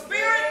your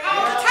spirit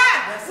all the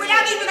time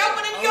without even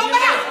opening your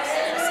mouth.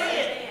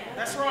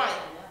 That's right.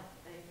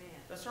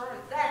 That's right.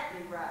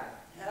 Exactly right.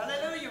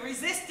 Hallelujah.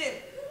 Resist him.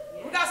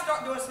 We got to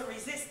start doing some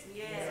resisting.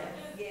 Yes,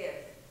 yes.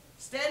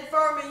 Stand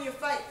firm in your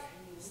faith.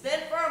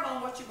 Stand firm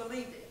on what you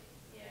believe in.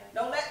 Yeah.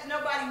 Don't let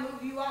nobody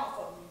move you off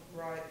of it.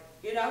 Right.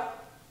 You know?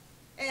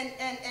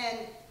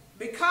 And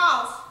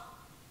because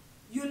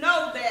you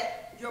know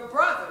that your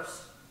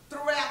brothers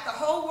throughout the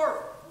whole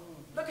world,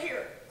 look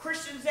here,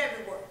 Christians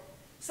everywhere,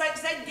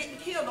 saints, they getting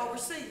killed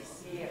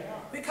overseas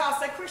because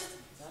they're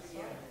Christians.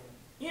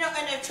 You know,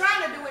 and they're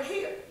trying to do it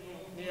here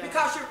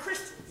because you're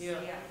Christians. Yeah.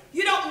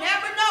 You don't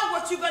never know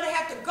what you're going to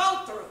have to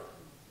go through.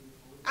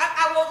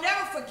 I will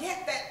never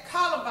forget that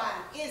Columbine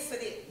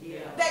incident.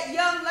 That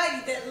young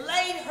lady that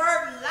laid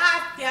her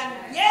life down.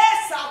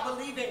 Yes, I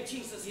believe in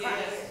Jesus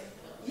Christ.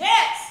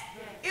 Yes.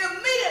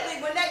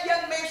 Immediately when that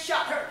young man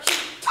shot her,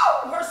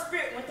 her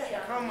spirit went to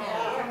hell. Come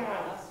on, come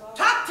on.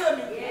 Talk to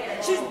me.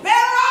 She's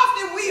better off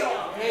than we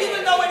are,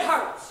 even though it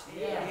hurts.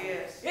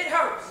 Yes. It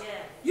hurts.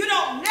 You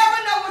don't never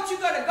know what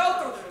you're going to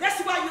go through. That's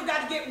why you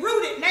got to get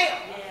rooted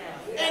now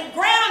and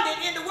grounded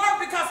in the word,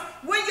 because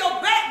when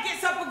your back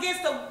gets up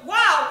against the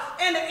wall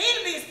and the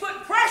enemy is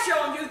putting pressure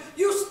on you,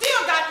 you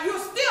still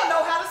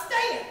know how to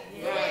stand.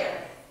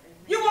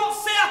 You won't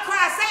sell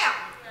Christ out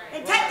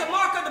and take the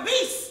mark of the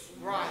beast.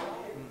 Right.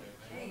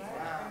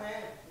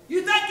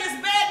 You think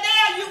it's bad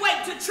now, you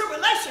wait till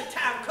tribulation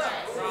time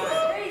comes.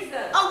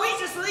 Jesus. Oh, we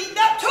just leading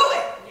up to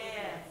it.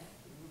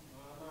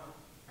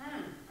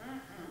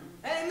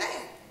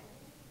 Amen.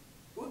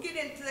 We'll get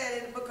into that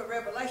in the book of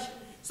Revelation.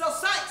 So,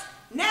 saints,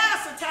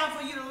 now's the time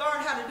for you to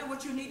learn how to do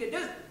what you need to do.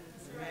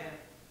 Amen.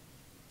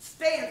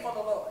 Stand for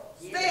the Lord.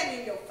 Stand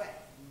in your faith.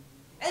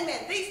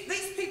 Amen.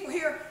 These people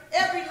here,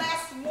 every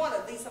last one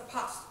of these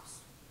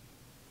apostles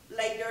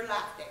laid their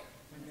life there.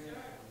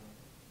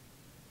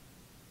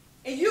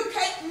 And you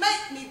can't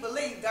make me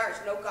believe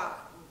there's no God.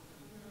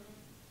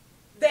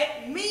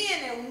 That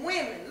men and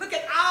women, look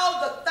at all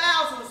the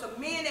thousands of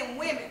men and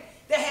women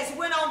that has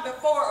went on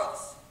before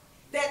us,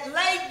 that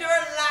laid their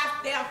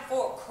life down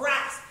for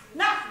Christ.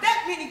 Not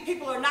that many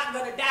people are not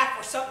going to die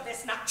for something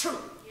that's not true.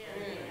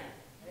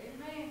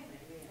 Amen.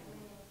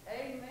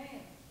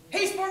 Amen.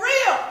 He's for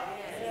real.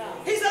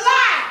 He's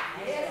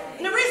alive.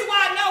 And the reason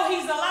why I know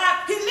he's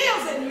alive, he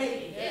lives in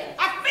me.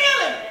 I feel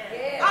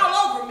him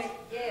all over me.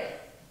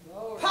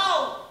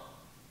 Paul,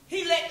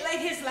 he laid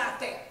his life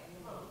there.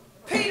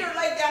 Peter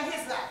laid down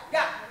his life,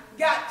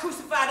 got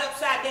crucified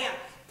upside down.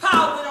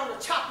 Paul went on the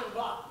chopping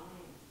block.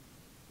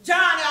 John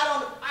out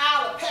on the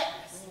Isle of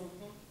Patmos.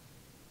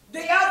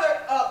 The other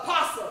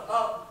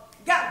apostle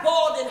got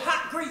boiled in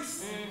hot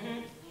grease.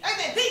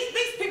 Amen.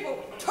 These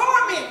people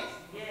tormented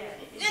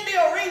in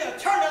the arena,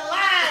 turning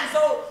lines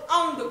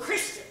on the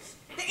Christians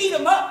to eat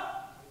them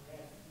up.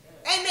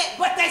 Amen.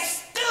 But they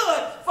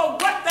stood for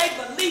what they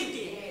believed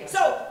in.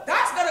 So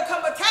that's going to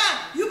come a time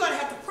you're going to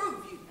have to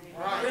prove you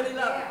really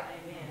love him.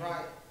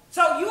 Right.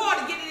 So you ought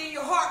to get it in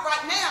your heart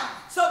right now,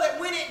 so that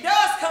when it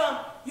does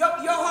come,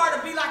 your heart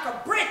will be like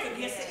a brick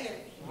against the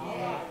enemy.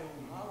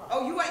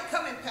 Oh, you ain't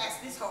coming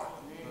past this heart.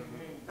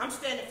 I'm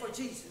standing for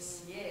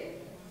Jesus.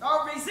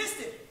 Or resist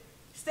it.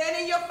 Stand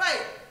in your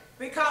faith,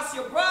 because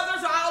your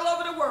brothers are all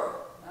over the world.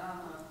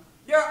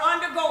 They're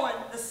undergoing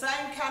the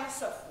same kind of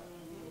suffering.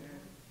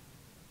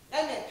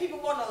 Amen. People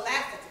want to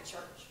laugh at the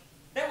church.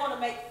 They want to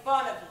make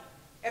fun of you.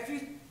 If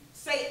you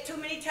say it too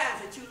many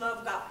times that you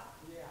love God.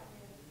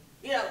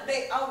 You know,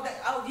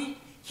 you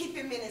keep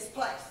him in his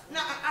place.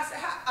 Now, I said,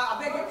 I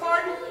beg your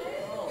pardon?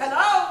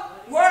 Hello?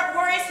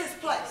 Where is his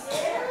place?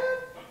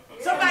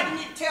 Somebody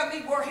need to tell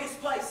me where his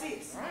place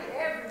is.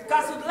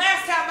 Because the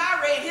last time I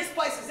read, his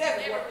place is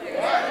everywhere.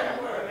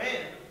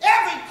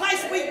 Every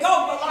place we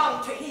go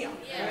belongs to him.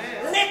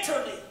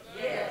 Literally.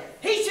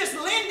 He's just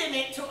lending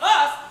it to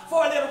us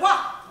for a little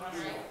while.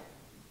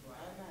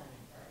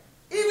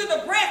 Even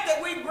the breath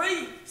that we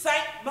breathe,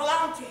 saint,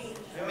 belongs to him.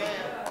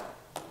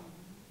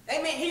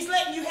 Amen. He's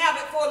letting you have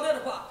it for a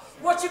little while.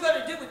 What you going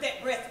to do with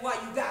that breath while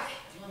you got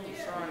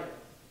it?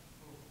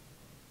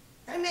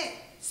 Amen.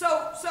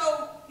 So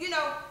you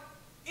know,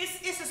 it's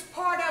just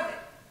part of it.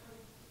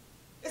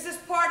 It's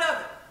just part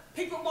of it.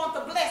 People want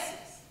the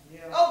blessings.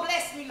 Oh,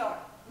 bless me, Lord.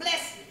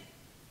 Bless me.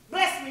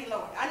 Bless me,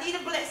 Lord. I need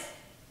a blessing.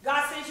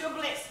 God sends you a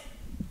blessing.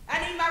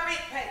 I need my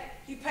rent paid.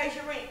 He pays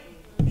your rent.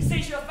 He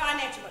sends you a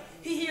financial one.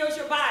 He heals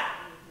your body.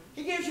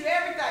 He gives you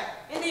everything.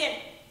 And then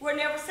we're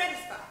never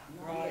satisfied.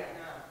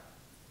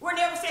 We're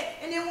never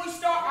satisfied. And then we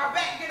start, our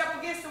back get up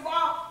against the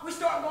wall. We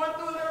start going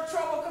through a little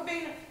trouble,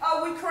 convening.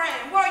 Oh, we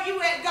crying. Where you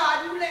at,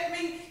 God? You let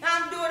me.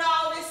 I'm doing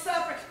all this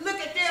suffering. Look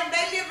at them.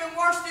 They living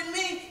worse than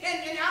me.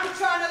 And I'm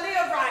trying to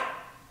live right.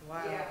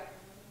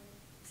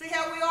 See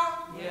how we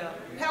are?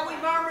 How we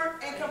murmur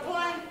and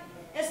complain?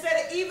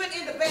 Instead of even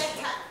in the bad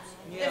times.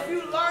 If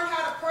you learn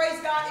how to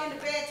praise God in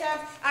the bad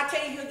times, I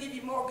tell you, he'll give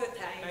you more good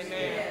times.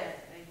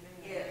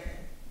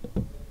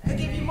 He'll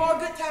give you more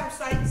good times,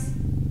 saints.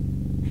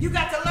 You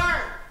got to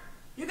learn.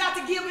 You got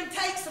to give and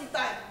take some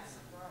things.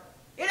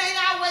 It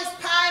ain't always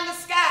pie in the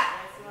sky.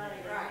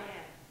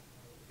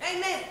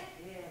 Amen.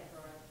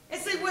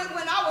 And see,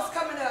 when I was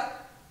coming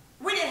up,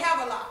 we didn't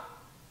have a lot.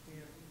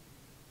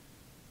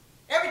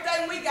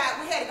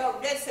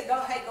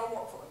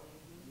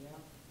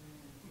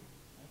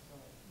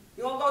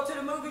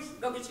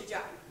 Go get your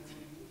job.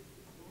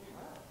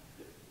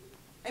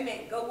 Amen.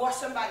 Go wash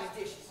somebody's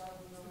dishes.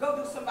 Go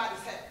do somebody's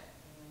hair.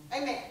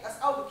 Amen. That's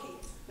older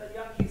kids. The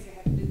young kids didn't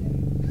have to do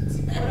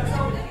that. But that's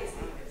older kids.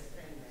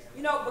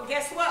 You know, but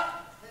guess what?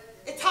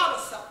 It taught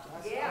us something.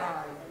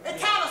 Yeah. It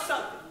taught us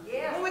something.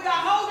 Yeah. When we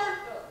got older,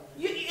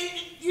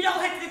 you don't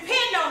have to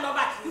depend on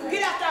nobody. You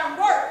get out there and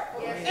work.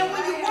 Yes. And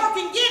when you work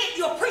and get it,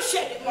 you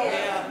appreciate it.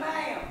 Yes,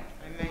 ma'am.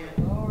 Amen.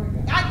 Glory to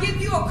God. I give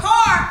you a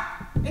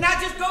car, and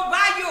I just go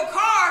buy you a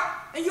car,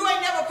 and you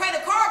ain't never paid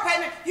a car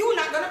payment, you're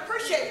not going to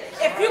appreciate it.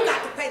 If you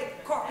got to pay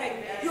the car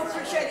payment, you'll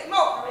appreciate it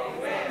more.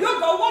 You'll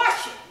go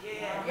wash it.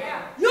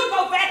 Yeah. You'll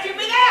go vacuum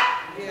it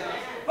out. Yeah.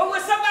 But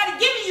when somebody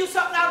giving you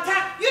something all the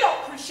time, you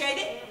don't appreciate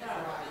it.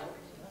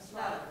 That's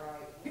not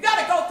right. You got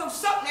to go through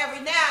something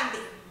every now and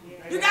then.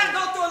 You got to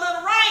go through a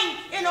little rain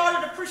in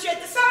order to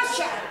appreciate the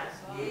sunshine.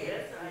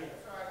 Yes.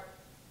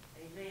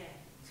 Amen.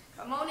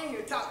 Come on in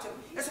here, talk to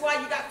me. That's why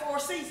you got 4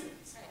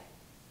 seasons.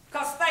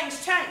 Because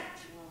things change.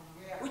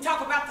 We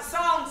talk about the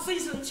song,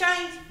 season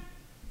change.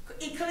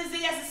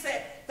 Ecclesiastes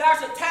said,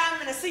 there's a time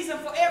and a season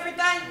for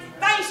everything.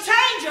 Things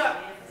change up.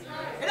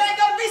 It ain't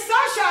going to be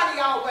sunshiny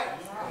always.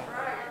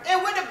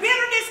 And when the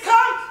bitterness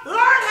comes,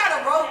 learn how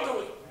to roll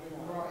through it.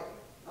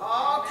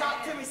 Oh,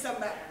 talk to me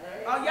somebody.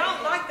 Oh, y'all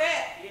don't like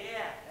that.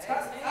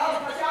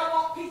 Oh, but y'all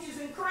want peaches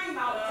and cream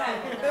all the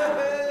time.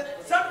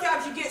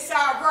 Sometimes you get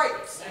sour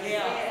grapes.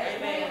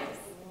 Amen.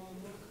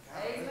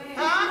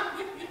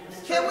 Huh?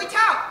 Can we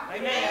talk?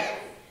 Amen.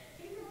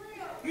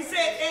 He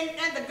said,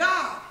 and the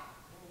God,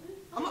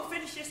 I'm going to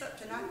finish this up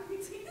tonight.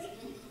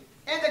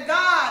 And the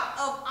God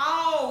of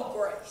all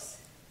grace.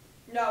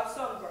 No,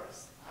 some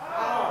grace.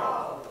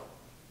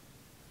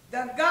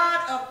 The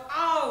God of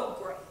all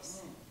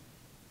grace,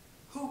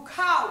 who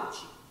called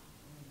you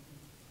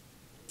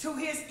to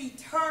his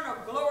eternal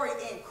glory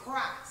in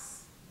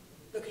Christ.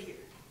 Look here.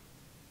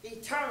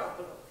 Eternal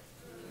glory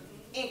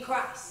in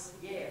Christ.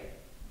 Yeah.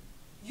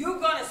 You're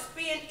going to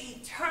spend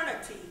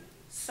eternity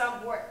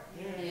somewhere.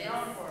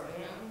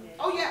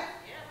 Oh, yeah.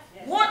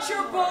 Once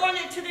you're born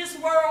into this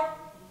world,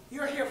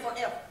 you're here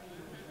forever.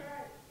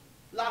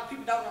 A lot of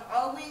people don't know,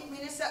 oh, when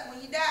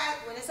you die,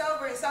 when it's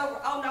over, it's over.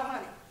 Oh, no,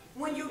 honey.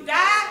 When you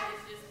die,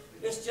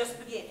 it's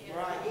just beginning.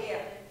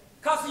 Yeah.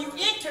 Because you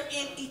enter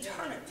in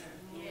eternity.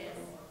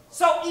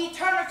 So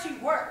eternity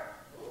work.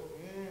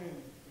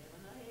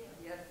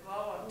 Yes,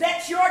 Lord.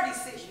 That's your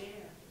decision.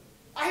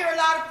 I hear a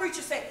lot of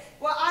preachers say,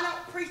 well, I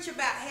don't preach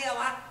about hell.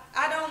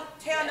 I don't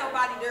tell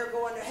nobody they're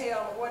going to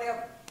hell or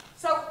whatever.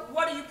 So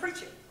what are you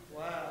preaching?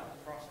 Wow.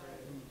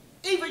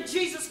 Even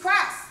Jesus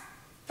Christ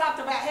talked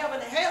about heaven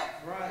and hell.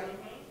 Right.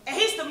 And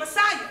he's the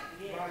Messiah.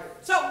 Right.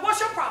 So what's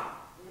your problem?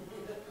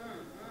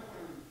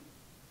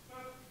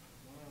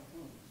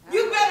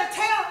 You better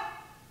tell.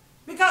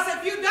 Because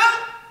if you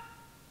don't,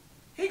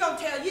 he's going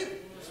to tell you.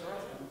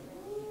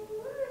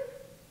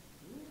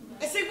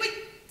 And see, we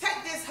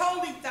take this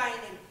holy thing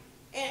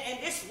and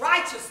this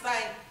righteous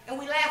thing and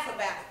we laugh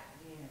about it.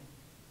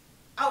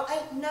 Oh,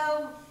 ain't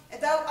no,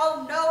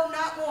 oh, no,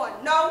 not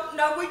one.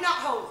 No, we're not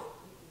holy.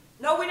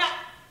 No, we're not.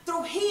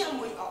 Through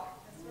him we are.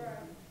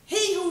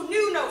 He who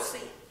knew no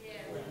sin.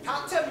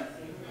 Talk to me.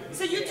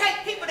 So you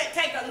take people that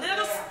take a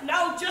little,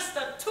 just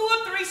 2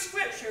 or 3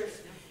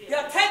 scriptures.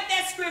 They'll take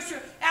that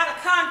scripture out of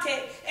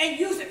context and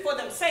use it for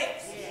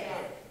themselves.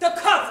 To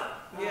cover.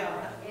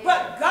 Yeah.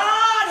 But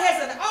God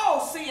has an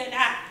all-seeing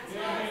eye.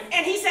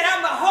 And he said,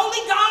 I'm a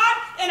holy God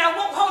and I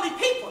want holy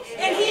people.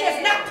 And he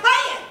is not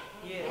playing.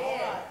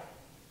 Yes.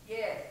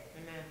 Yes.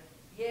 Amen.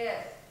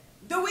 Yes.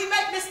 Do we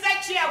make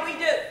mistakes? Yeah, we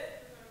do.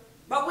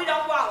 But we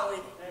don't wallow in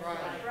it. Right.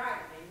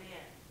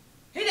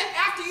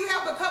 After you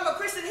have become a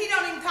Christian, he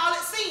don't even call it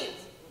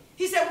sins.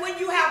 He said, when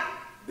you have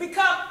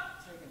become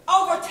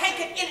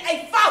overtaken in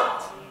a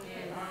fault,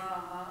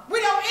 we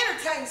don't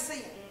entertain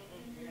sin.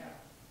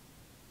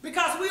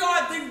 Because we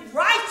are the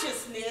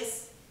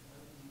righteousness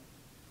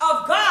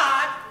of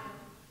God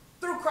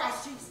through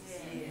Christ Jesus.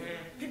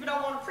 People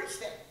don't want to preach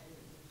that.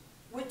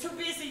 We're too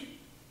busy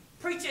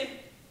preaching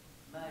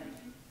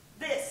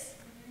this.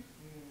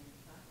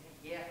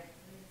 Yeah.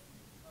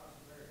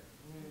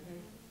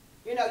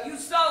 You know, you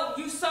sow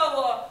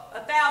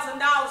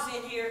 $1,000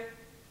 in here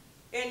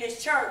in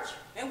this church,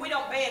 and we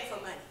don't beg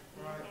for money.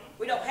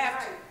 We don't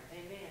have to.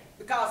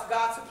 Because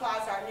God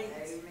supplies our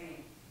needs.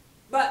 Amen.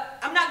 But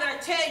I'm not going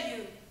to tell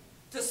you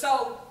to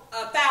sow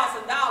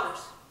 $1,000,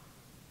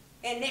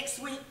 and next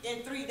week,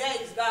 in 3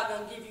 days, God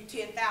going to give you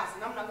 $10,000.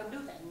 I'm not going to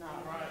do that. No.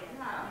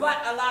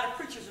 But a lot of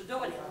preachers are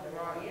doing it.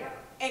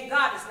 And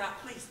God is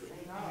not pleased with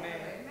it.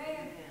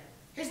 Amen.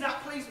 He's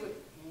not pleased with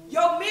it.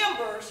 Your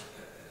members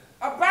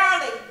are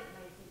barely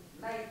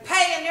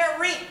paying their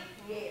rent.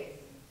 Yes.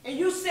 And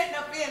you sitting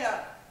up in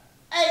a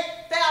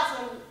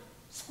 8,000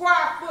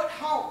 square foot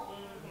home.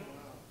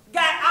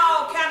 Got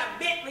all kind of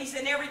Bentleys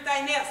and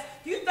everything else.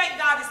 You think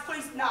God is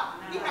pleased? No,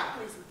 he's not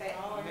pleased with that.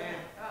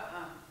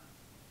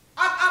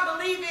 I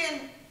believe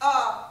in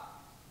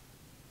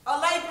a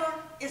laborer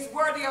is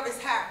worthy of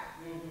his hire.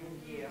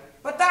 Yeah.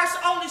 But there's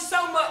only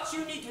so much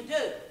you need to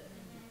do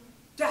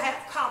to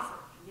have comfort.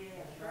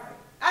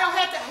 I don't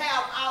have to have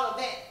all of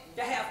that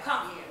to have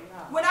comfort.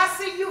 When I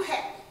see you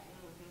happy,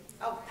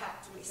 oh,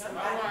 talk to me,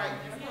 somebody.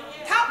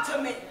 Talk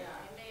to me.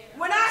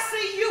 When I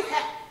see you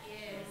happy,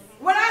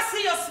 when I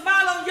see a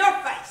smile on your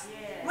face,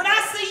 when I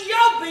see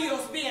your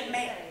bills being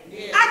met,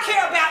 I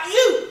care about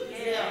you,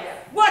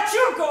 what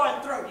you're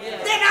going through,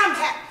 then I'm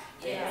happy.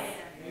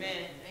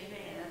 Amen.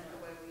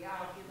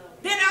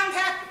 Then I'm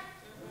happy.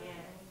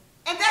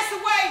 And that's the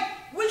way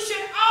we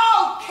should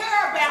all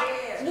care about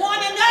one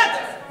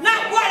another.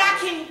 Not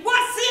what's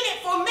in it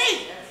for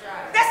me.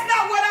 That's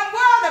not what I'm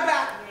worried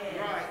about.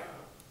 Right.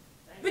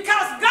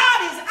 Because God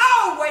is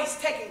always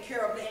taking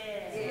care of me.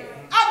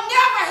 I've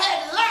never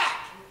had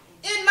lack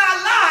in my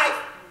life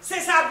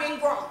since I've been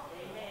grown.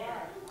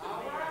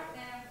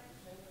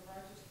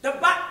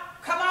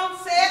 Come on,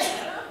 say it.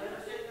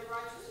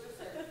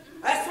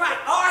 That's right.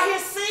 Are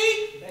his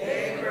seed?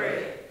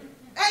 Amen.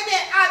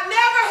 I've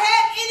never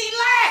had any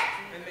lack.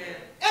 Amen.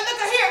 And look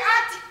at here.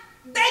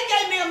 They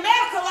gave me a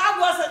medical. I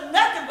wasn't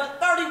nothing but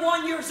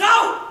 31 years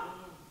old.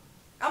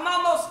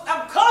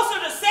 I'm closer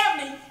to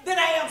 70 than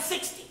I am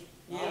 60.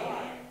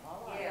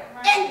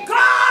 And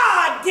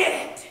God did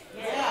it.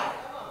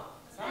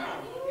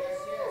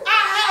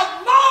 I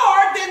have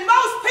more than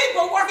most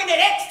people working at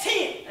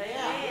X10,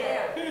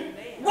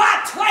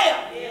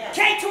 Y12,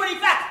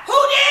 K25. Who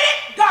did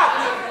it? God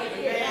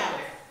did it.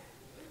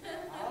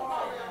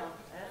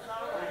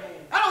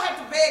 I don't have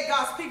to beg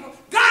God's people.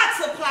 God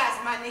supplies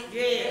my needs.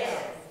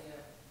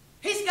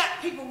 He's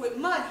got people with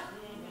money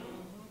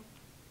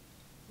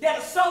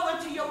that'll sow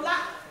into your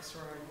life. That's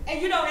right.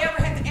 And you don't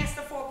ever have to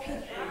answer for a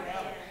penny.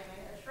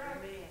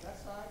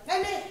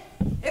 Amen.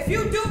 If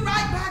you do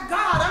right by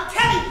God, I'm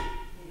telling you,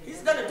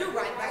 he's going to do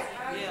right by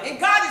you. And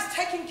God is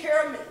taking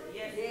care of me.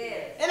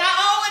 And I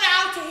owe it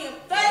all to him.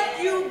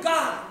 Thank you,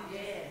 God.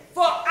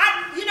 For,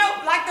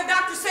 like the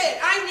doctor said,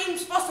 I ain't even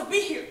supposed to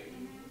be here.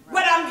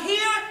 But I'm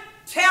here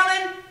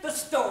telling the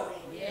story.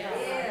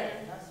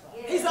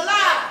 He's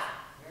alive.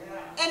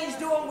 And he's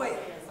doing well.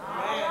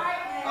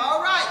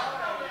 All right.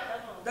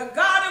 The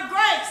God of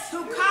grace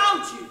who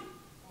called you.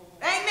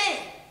 Amen.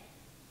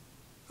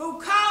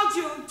 Who called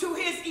you to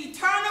his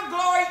eternal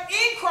glory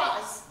in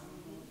Christ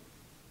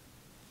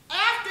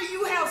after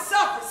you have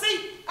suffered.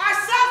 See, our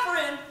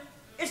suffering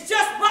is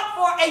just but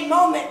for a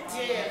moment.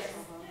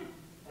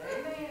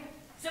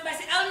 Somebody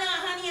say, oh no,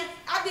 honey,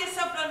 I've been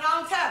suffering a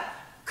long time.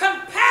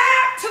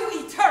 Compared to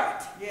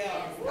eternity.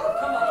 Oh,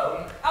 come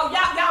on. Oh,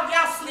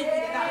 y'all sleepy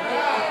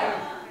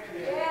tonight.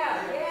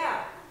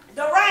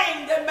 The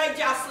rain done made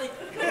y'all sleepy.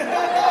 Look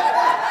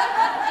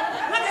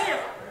at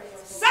here.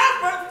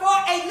 Suffered for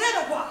a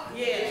little while.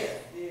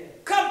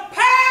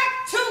 Compared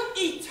to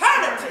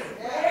eternity.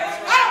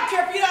 I don't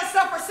care if you done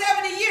suffer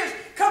 70 years.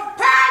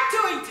 Compared to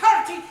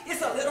eternity,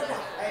 it's a little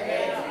while.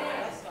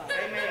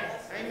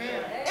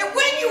 And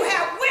when you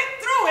have went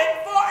through it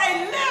for a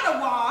little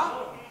while,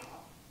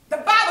 the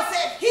Bible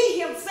said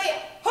he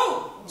himself,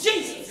 who?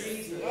 Jesus.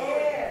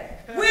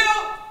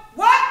 Will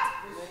what?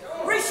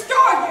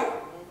 Restore you.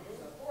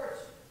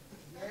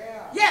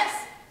 Yes.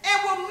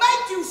 And will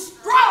make you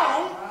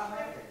strong.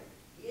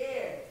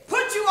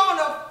 Put you on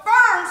a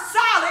firm,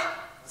 solid,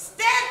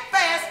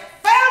 steadfast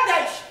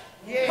foundation.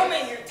 Come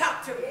in here,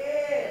 talk to me.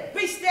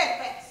 Be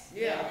steadfast.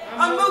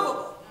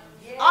 Unmovable.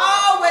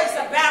 Always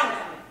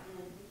abounding.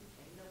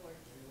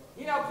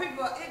 You know,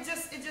 people, it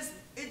just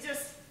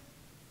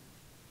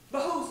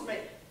behooves me.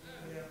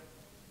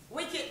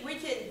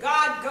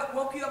 God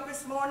woke you up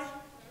this morning.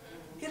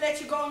 He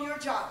let you go on your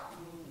job.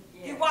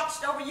 He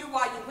watched over you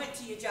while you went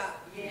to your job.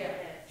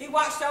 He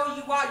watched over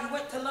you while you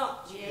went to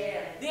lunch.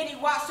 Then he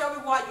watched over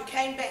you while you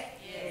came back.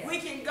 We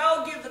can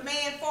go give the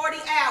man 40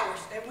 hours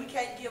and we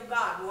can't give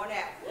God 1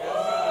 hour.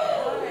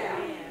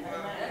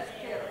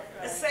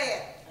 It's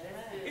sad.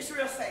 It's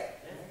real sad.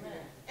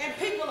 And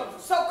people are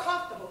so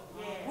comfortable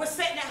with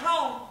sitting at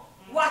home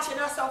watching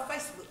us on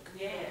Facebook.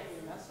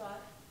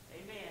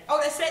 Oh,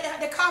 they say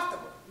they're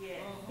comfortable.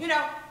 You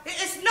know,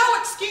 it's no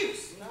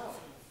excuse.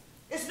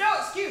 It's no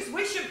excuse.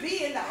 We should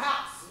be in the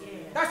house.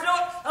 There's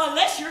no,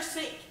 unless you're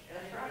sick.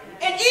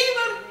 And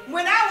even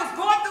when I was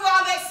going through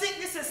all that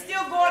sickness and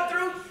still going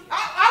through,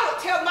 I would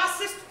tell my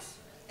sisters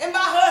and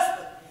my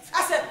husband,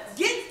 I said,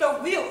 get the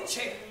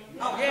wheelchair.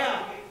 Oh,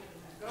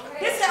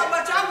 this is how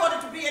much I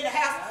wanted to be in the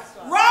house.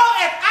 Wrong,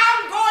 if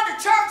I'm going to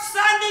church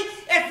Sunday,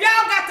 if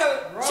y'all got to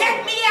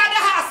check me out of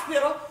the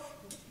hospital,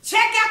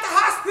 check out the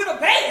hospital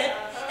bed,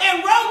 and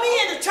roll me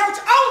into church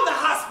on the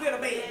hospital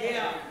bed.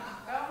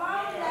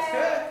 That's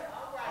good.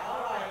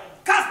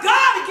 Because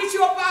God will get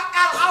you up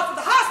out off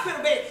of the hospital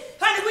bed.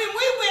 Honey, when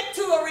we went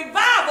to a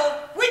revival,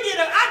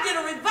 I did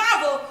a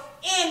revival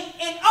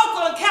in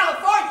Oakland,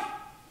 California.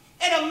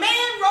 And a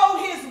man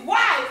wrote his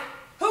wife,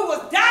 who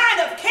was dying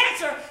of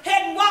cancer,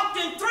 hadn't walked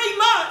in 3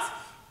 months,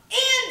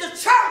 in the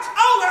church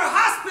on her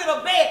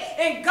hospital bed.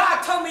 And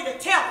God told me to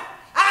tell her.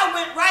 I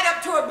went right up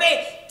to her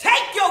bed.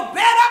 Take your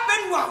bed up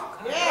and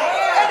walk.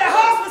 And the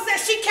husband said,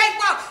 she can't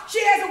walk.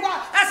 She hasn't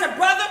walked. I said,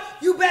 brother,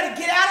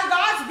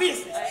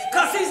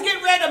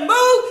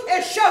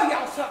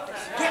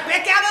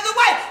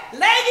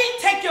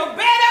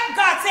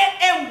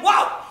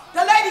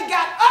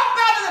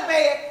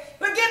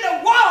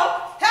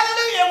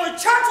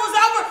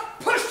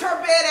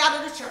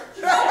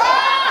 church.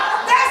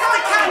 That's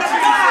the kind of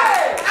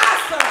God I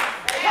serve.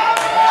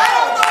 I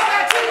don't know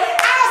about you, but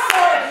I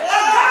serve a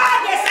God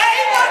that's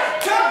able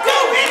to do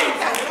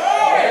anything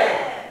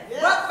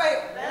but fail.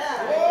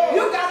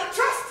 You gotta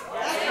trust him.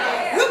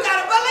 You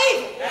gotta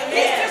believe it.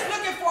 He's just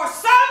looking for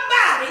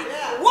somebody,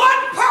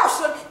 one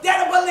person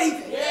that'll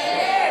believe it.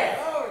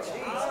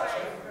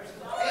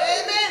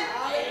 Amen.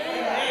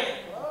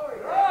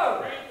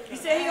 He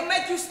said he'll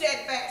make you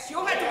steadfast. You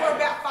don't have to worry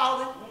about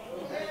falling.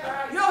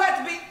 You don't have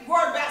to be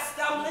worried about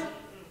stumbling.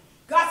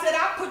 God said,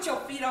 I'll put your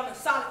feet on a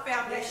solid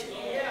foundation.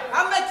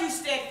 I'll make you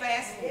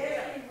steadfast.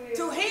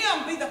 To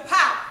him be the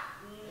power.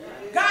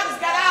 God has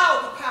got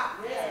all the power.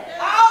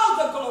 All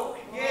the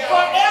glory.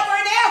 Forever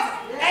and ever.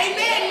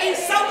 Amen means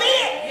so be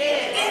it.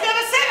 End of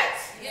the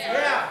sentence.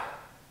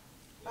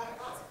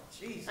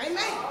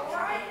 Amen. All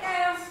right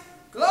now.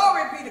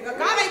 Glory be to God.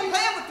 God ain't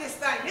playing with this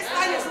thing. This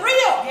thing is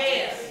real.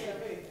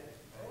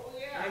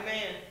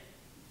 Amen.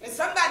 And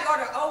somebody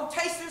ought to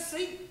taste and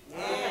see. You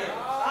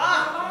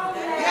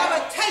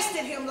haven't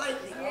tasted him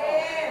lately.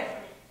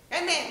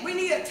 Amen. We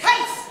need a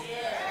taste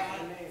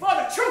for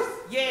the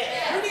truth. We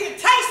need a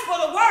taste for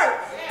the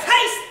word.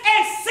 Taste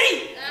and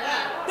see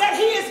that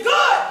he is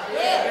good.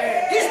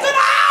 He's good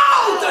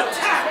all the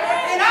time.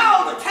 And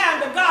all the time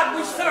the God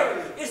we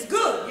serve is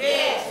good.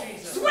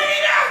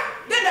 Sweeter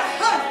than the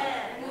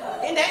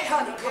honey in that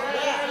honeycomb.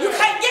 You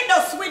can't get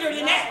no sweeter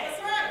than that.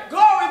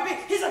 Glory be.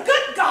 He's a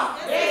good God.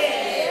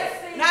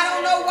 And I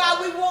don't know why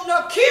we want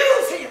to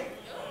accuse him.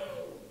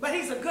 But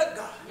he's a good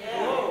God.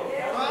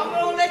 Well, I'm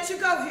going to let you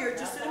go here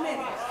just in a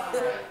minute.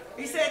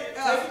 He said,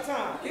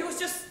 he was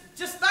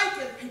just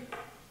thanking people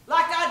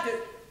like I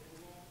do.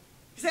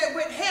 He said,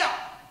 with help.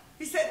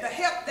 He said, the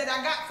help that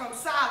I got from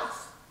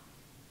Silas,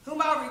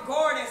 whom I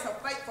regard as a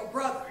faithful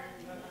brother.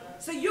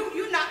 So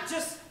you're not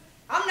just,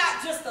 I'm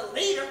not just a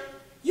leader.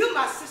 You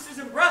my sisters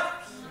and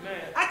brothers.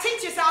 I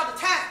teach this all the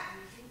time.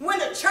 When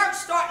the church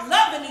start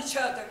loving each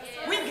other,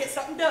 we can get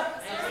something done.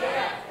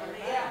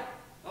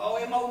 Oh,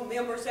 them old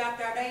members out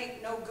there, they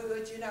ain't no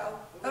good, you know.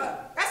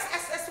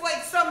 That's the way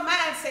some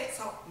mindsets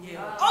are.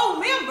 Old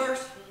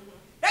members,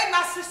 they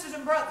my sisters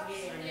and brothers.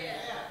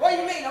 What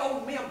do you mean,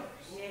 old members?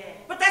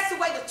 But that's the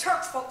way the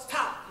church folks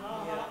talk.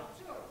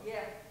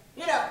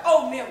 You know,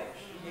 old members.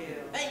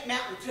 Ain't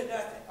mountain to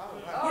nothing.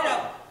 You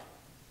know.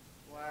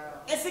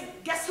 And see,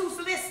 guess who's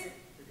listening?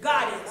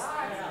 God is.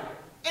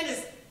 And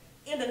it's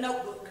in the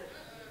notebook.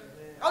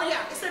 Oh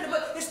yeah, it's in the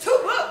book. It's 2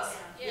 books.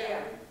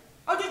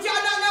 Oh, did y'all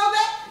not know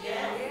that?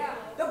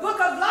 The book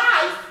of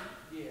life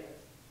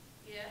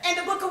and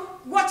the book of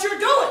what you're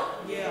doing.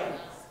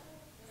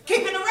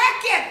 Keeping the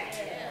record.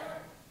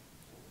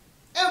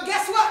 And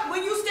guess what?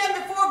 When you stand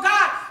before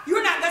God,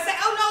 you're not going to say,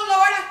 oh no,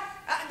 Lord,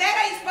 that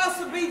ain't supposed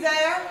to be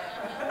there.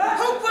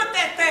 Who put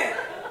that there?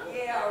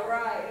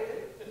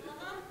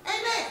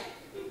 Amen.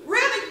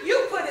 Really?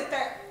 You put it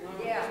there.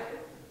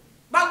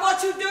 By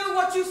what you do,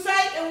 what you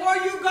say, and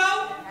where you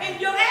go, and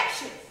your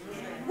actions.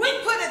 We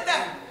put it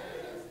there.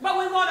 But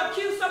we want to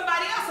accuse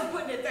somebody else of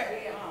putting it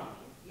there.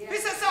 He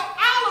said, so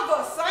all of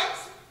us,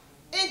 saints,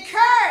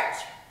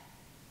 encourage.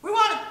 We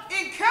want to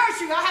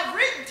encourage you. I have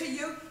written to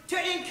you to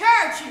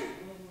encourage you.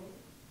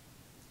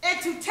 And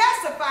to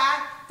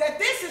testify that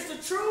this is the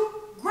true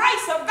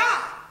grace of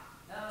God.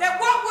 That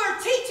what we're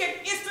teaching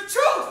is the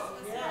truth.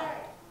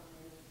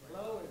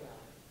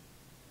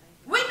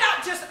 We're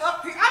not just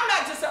up here. I'm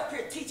not just up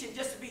here teaching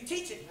just to be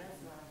teaching.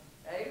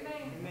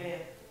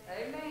 Amen.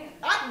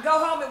 I can go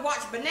home and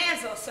watch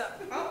Bonanza or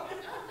something.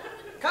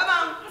 Come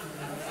on.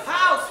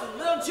 House and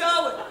Little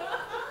Joe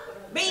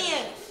and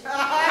Ben.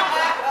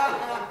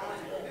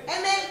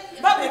 Amen.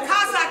 But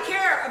because I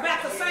care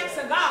about the saints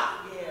of God,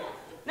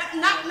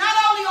 not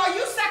only are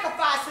you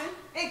sacrificing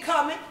and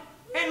coming,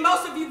 and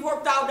most of you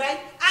worked all day,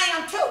 I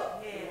am too.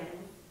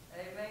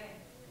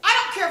 I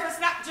don't care if it's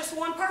not just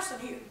one person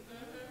here.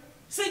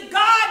 See,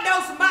 God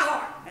knows my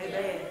heart.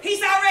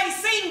 He's already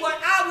seen what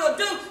I will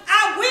do.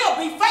 I will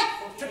be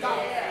faithful to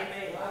God.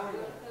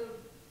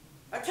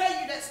 I tell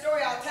you that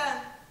story all the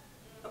time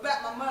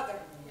about my mother.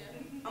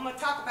 I'm going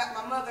to talk about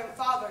my mother and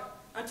father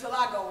until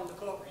I go on to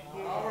glory.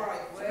 All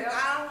right. So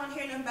I don't want to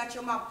hear nothing about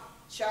your mama.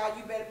 Child,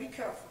 you better be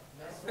careful.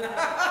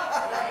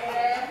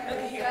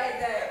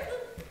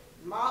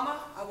 Mama,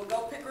 I will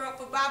go pick her up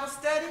for Bible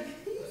study.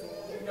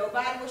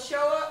 Nobody will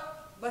show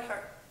up but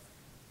her.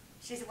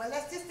 She said, well,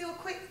 let's just do a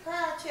quick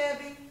prayer,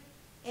 Chubby,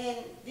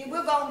 and then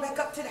we'll go back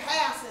up to the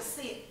house and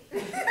sit.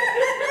 Set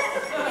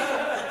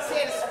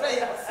a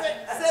spell.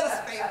 Set a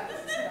spell.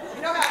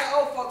 You know how the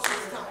old folks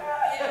used to talk.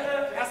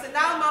 I said, no,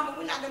 Mama,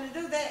 we're not going to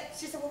do that.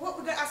 She said, well, what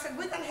we're going to do? I said,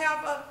 we're going to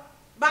have a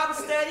Bible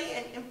study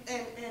and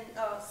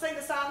sing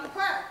a song of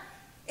prayer.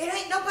 It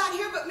ain't nobody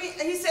here but me.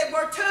 And he said,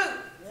 we're 2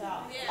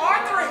 or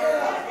 3.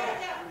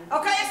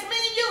 Okay, it's me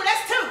and you.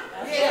 That's 2.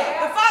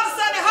 The Father,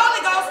 Son, and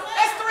Holy Ghost,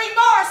 that's 3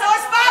 more. So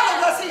it's 5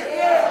 of us here.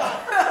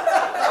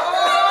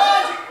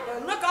 Oh,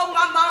 look on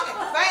my mom,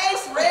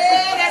 face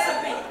red as a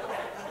beet.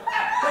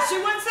 But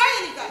she wouldn't say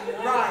anything.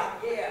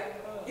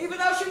 Even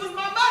though she was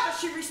my mother,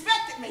 she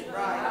respected me.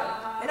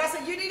 And I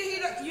said, you need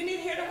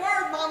to hear the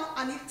word, Mama.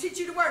 I need to teach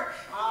you the word.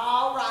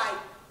 All right.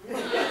 So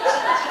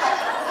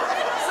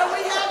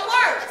we have the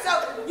word. So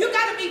you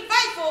got to be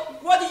faithful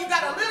whether you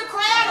got a little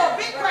crowd or a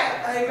big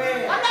crowd.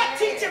 Amen. I'm not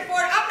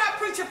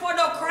preaching for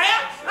no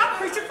crowd. I'm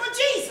preaching for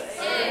Jesus.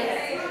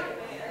 Amen.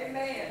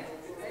 Amen.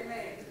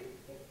 Amen.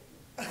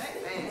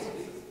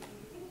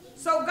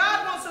 So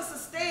God wants us to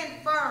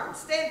stand firm,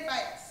 stand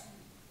fast.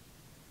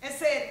 And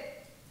said,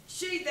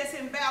 she that's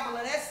in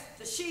Babylon, that's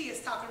the she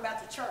is talking about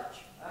the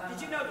church.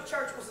 Did you know the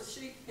church was a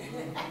she?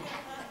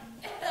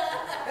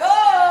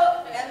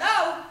 Oh,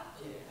 hello.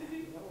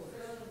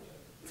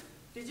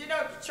 Did you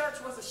know the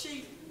church was a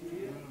she?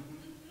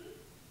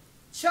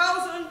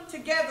 Chosen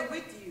together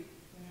with you,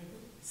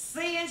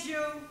 sends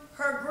you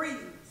her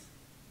greetings.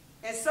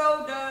 And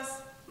so does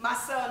my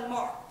son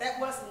Mark. That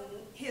wasn't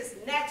his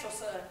natural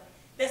son.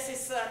 That's his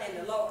son in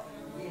the Lord.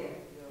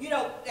 You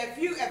know, if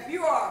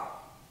you are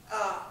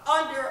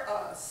under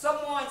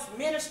someone's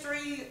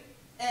ministry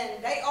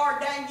and they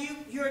ordain you,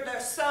 you're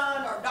their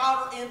son or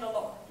daughter in the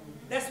Lord.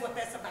 That's what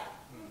that's about.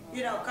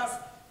 You know, because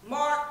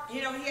Mark,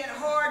 you know, he had a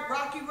hard,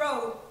 rocky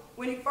road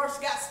when he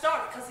first got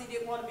started because he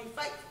didn't want to be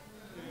faithful.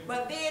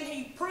 But then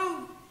he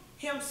proved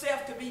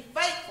himself to be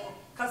faithful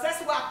because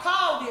that's why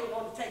Paul didn't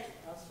want to take him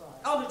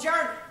on the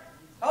journey.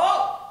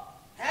 Oh,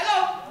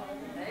 hello.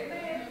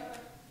 Amen.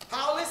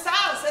 Paul and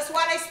Silas, that's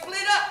why they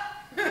split up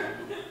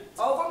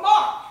over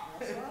Mark.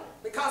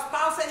 Because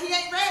Paul said he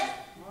ain't ready.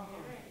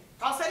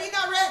 Paul said he's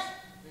not ready.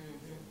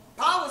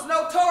 Paul was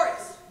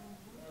notorious.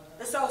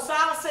 And so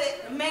Silas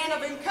said, a man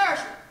of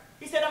encouragement.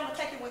 He said, I'm going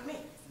to take it with me.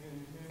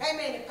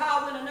 Amen. And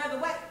Paul went another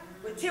way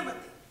with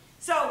Timothy.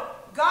 So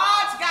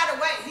God's got a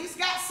way. He's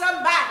got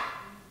somebody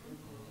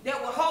that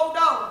will hold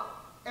on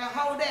and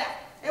hold out.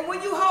 And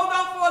when you hold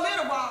on for a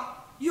little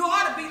while, you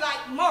ought to be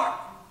like Mark.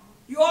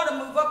 You ought to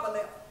move up a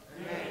level.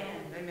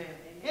 Amen. Amen.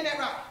 Isn't that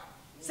right?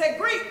 Say,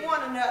 greet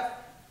one another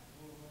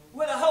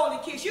with a holy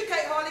kiss. You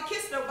can't hardly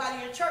kiss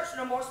nobody in church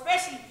no more,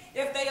 especially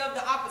if they of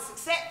the opposite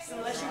sex,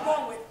 unless you're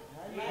going with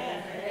them.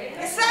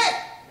 It's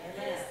sad.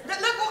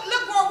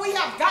 Look where we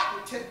have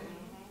gotten to.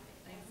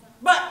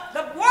 But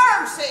the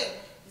word said,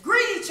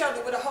 greet each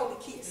other with a holy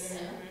kiss.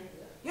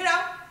 You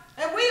know?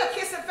 And we are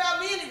kissing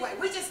family anyway.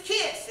 We just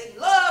kiss and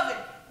love,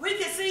 and we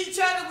can see each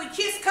other. We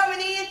kiss coming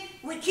in.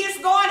 We kiss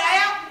going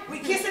out. We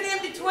kissing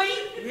in between.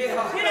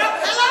 Yeah. You know?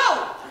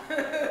 Hello.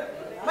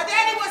 My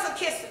daddy was a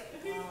kisser.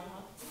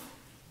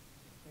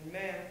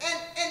 Amen.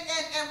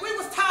 And we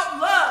was taught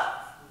love.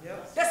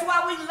 Yep. That's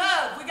why we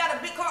love. We got a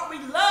big heart. We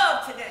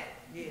love today.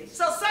 Yes.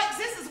 So saints,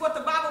 this is what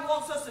the Bible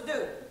wants us to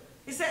do.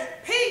 It says,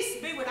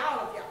 peace be with all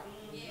of y'all.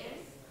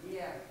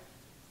 Yeah.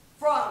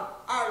 From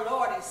our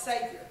Lord and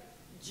Savior,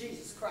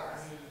 Jesus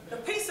Christ. The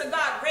peace of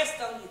God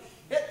rests on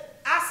you.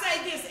 I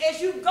say this,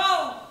 as you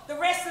go the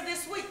rest of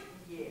this week.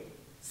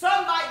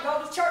 Some might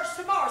go to church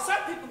tomorrow.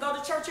 Some people go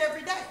to church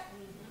every day.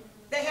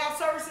 They have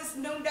services,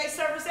 noonday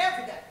service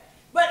every day.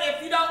 But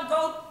if you don't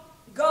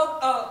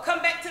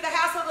come back to the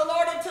house of the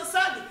Lord until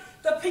Sunday,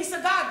 the peace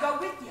of God go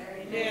with you.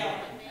 Yeah.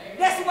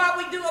 That's why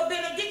we do a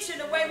benediction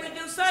the way we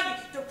do Sunday.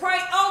 To pray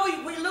over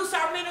you, we loose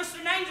our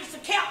ministering angels to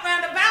camp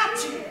round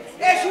about you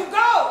as you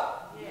go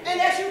and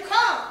as you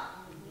come.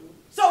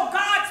 So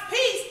God's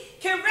peace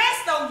can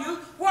rest on you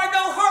where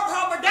no hurt,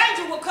 harm, or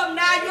danger will come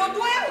nigh your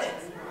dwelling.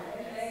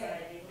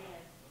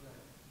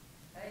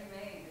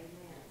 Amen.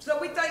 So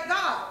we thank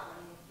God,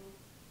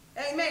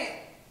 amen,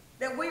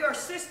 that we are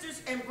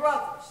sisters and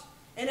brothers.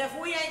 And if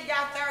we ain't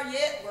got there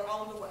yet, we're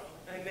on the way.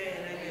 Amen.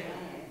 Amen.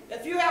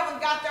 If you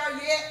haven't got there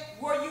yet,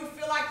 where you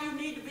feel like you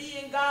need to be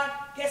in God,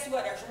 guess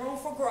what? There's room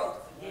for growth.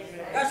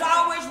 There's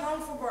always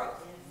room for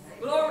growth.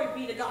 Glory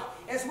be to God.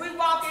 As we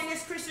walk in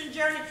this Christian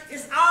journey,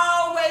 there's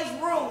always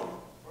room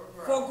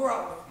for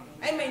growth.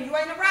 Amen. You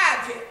ain't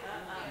arrived yet.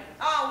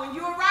 When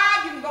you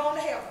arrive, you can go on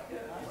to heaven.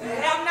 You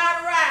have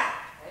not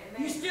arrived.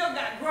 You still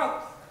got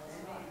growth.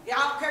 I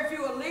don't care if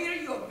you're a leader,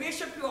 you're a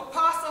bishop, you're an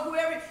apostle,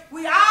 whoever.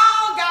 We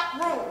all got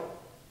room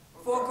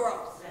for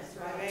growth.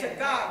 To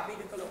God be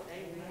the glory.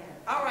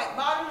 All right,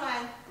 bottom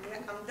line,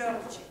 I'm done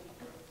with you.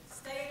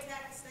 Stay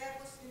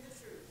established in the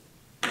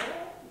truth.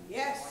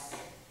 Yes,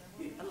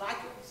 I like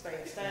it. Stay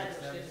established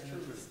in the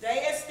truth. Stay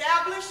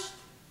established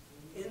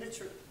in the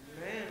truth.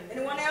 Amen.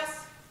 Anyone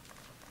else?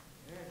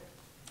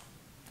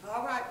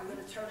 All right, we're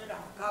going to turn it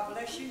off. God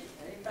bless you.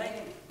 Thank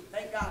you.